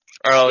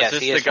 Oh, yes,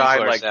 is this the guy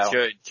like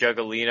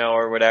Juggalino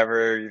or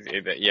whatever?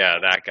 Yeah,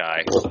 that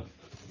guy.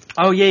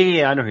 Oh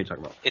yeah, I know who you're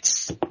talking about.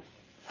 It's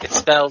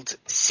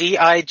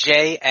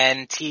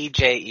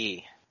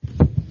spelledCijntje.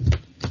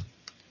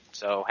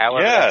 So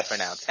however that's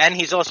pronounced. And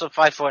he's also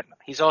 5 foot.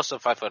 He's also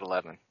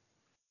 5'11".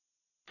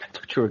 I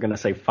thought you were gonna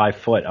say 5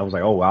 foot. I was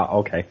like, oh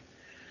wow, okay.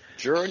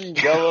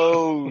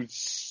 Jurangelo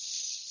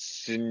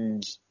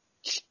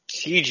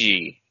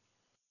Tiji.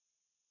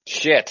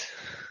 Shit.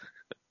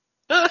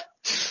 Well,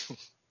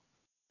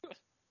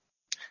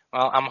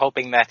 I'm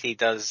hoping that he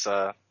does.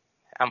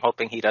 I'm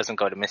hoping he doesn't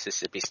go to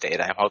Mississippi State.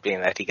 I'm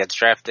hoping that he gets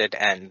drafted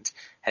and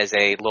has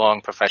a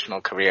long professional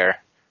career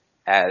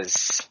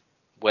as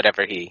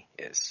whatever he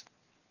is.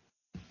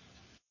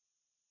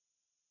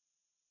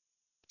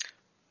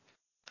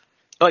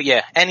 But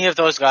yeah, any of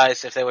those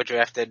guys, if they were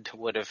drafted,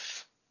 would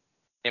have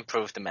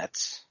improved the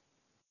Mets.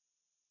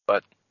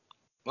 But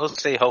we'll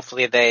see.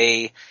 Hopefully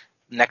they,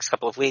 next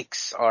couple of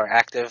weeks, are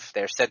active.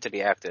 They're said to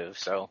be active,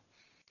 so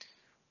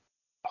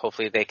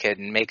hopefully they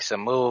can make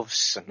some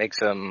moves, make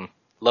some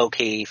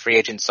low-key free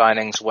agent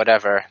signings,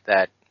 whatever,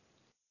 that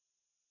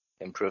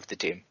improve the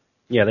team.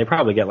 Yeah, they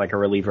probably get like a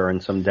reliever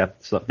and some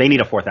depth. So they need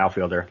a fourth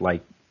outfielder,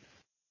 like,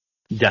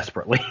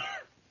 desperately.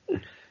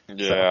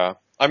 Yeah.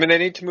 I mean, they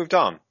need to move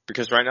Dom,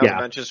 because right now the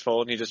bench is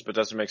full, and but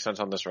doesn't make sense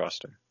on this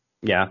roster.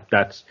 Yeah,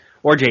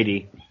 or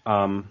JD.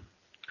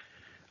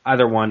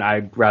 Either one,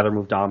 I'd rather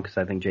move Dom, because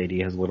I think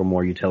JD has a little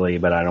more utility,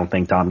 but I don't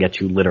think Dom gets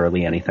you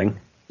literally anything.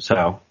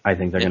 So I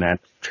think they're going to end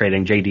up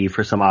trading JD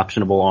for some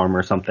optionable arm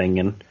or something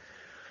and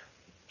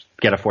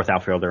get a fourth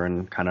outfielder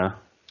and kind of.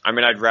 I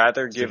mean, I'd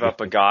rather give up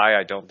a guy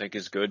I don't think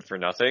is good for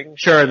nothing.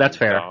 Sure, that's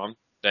fair.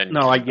 Than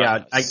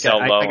I sell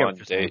get low on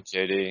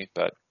JD,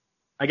 but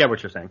I get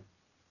what you're saying.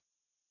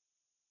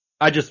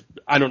 I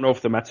don't know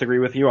if the Mets agree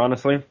with you,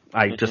 honestly.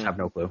 I just have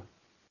no clue.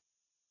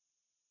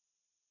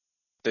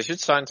 They should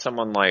sign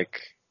someone like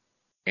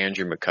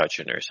Andrew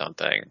McCutchen or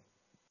something.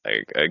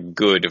 Like a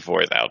good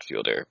fourth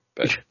outfielder,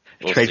 but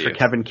we'll trade for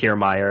Kevin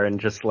Kiermaier and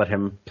just let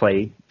him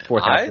play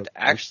fourth outfielder.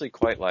 I'd actually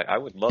I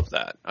would love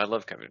that. I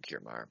love Kevin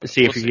Kiermaier.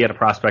 See if you can get a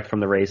prospect from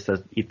the Rays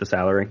to eat the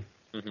salary.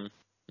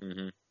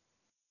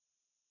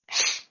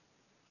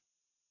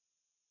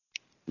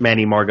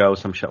 Manny Margot,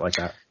 some shit like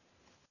that.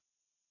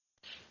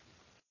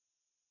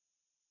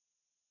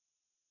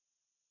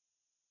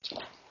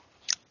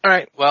 All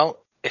right. Well,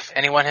 if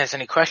anyone has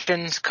any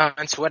questions,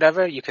 comments,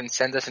 whatever, you can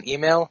send us an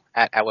email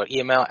at our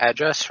email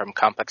address from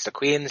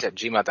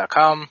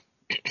complextoqueens@gmail.com.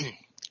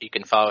 You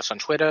can follow us on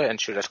Twitter and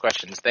shoot us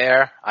questions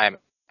there. I'm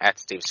at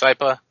Steve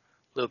Swiper.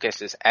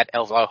 Lucas is at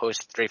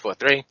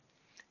ElValHost343.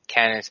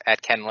 Ken is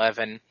at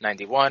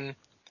Ken1191.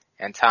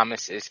 And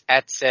Thomas is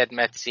at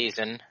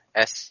SaidMetsSeason,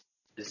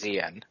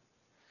 SZN.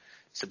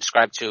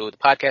 Subscribe to the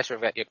podcast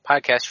wherever you get your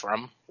podcast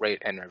from.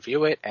 Rate and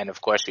review it. And,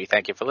 of course, we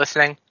thank you for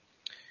listening.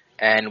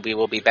 And we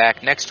will be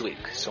back next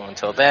week. So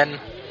until then,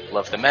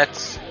 love the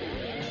Mets.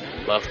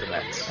 Love the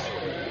Mets.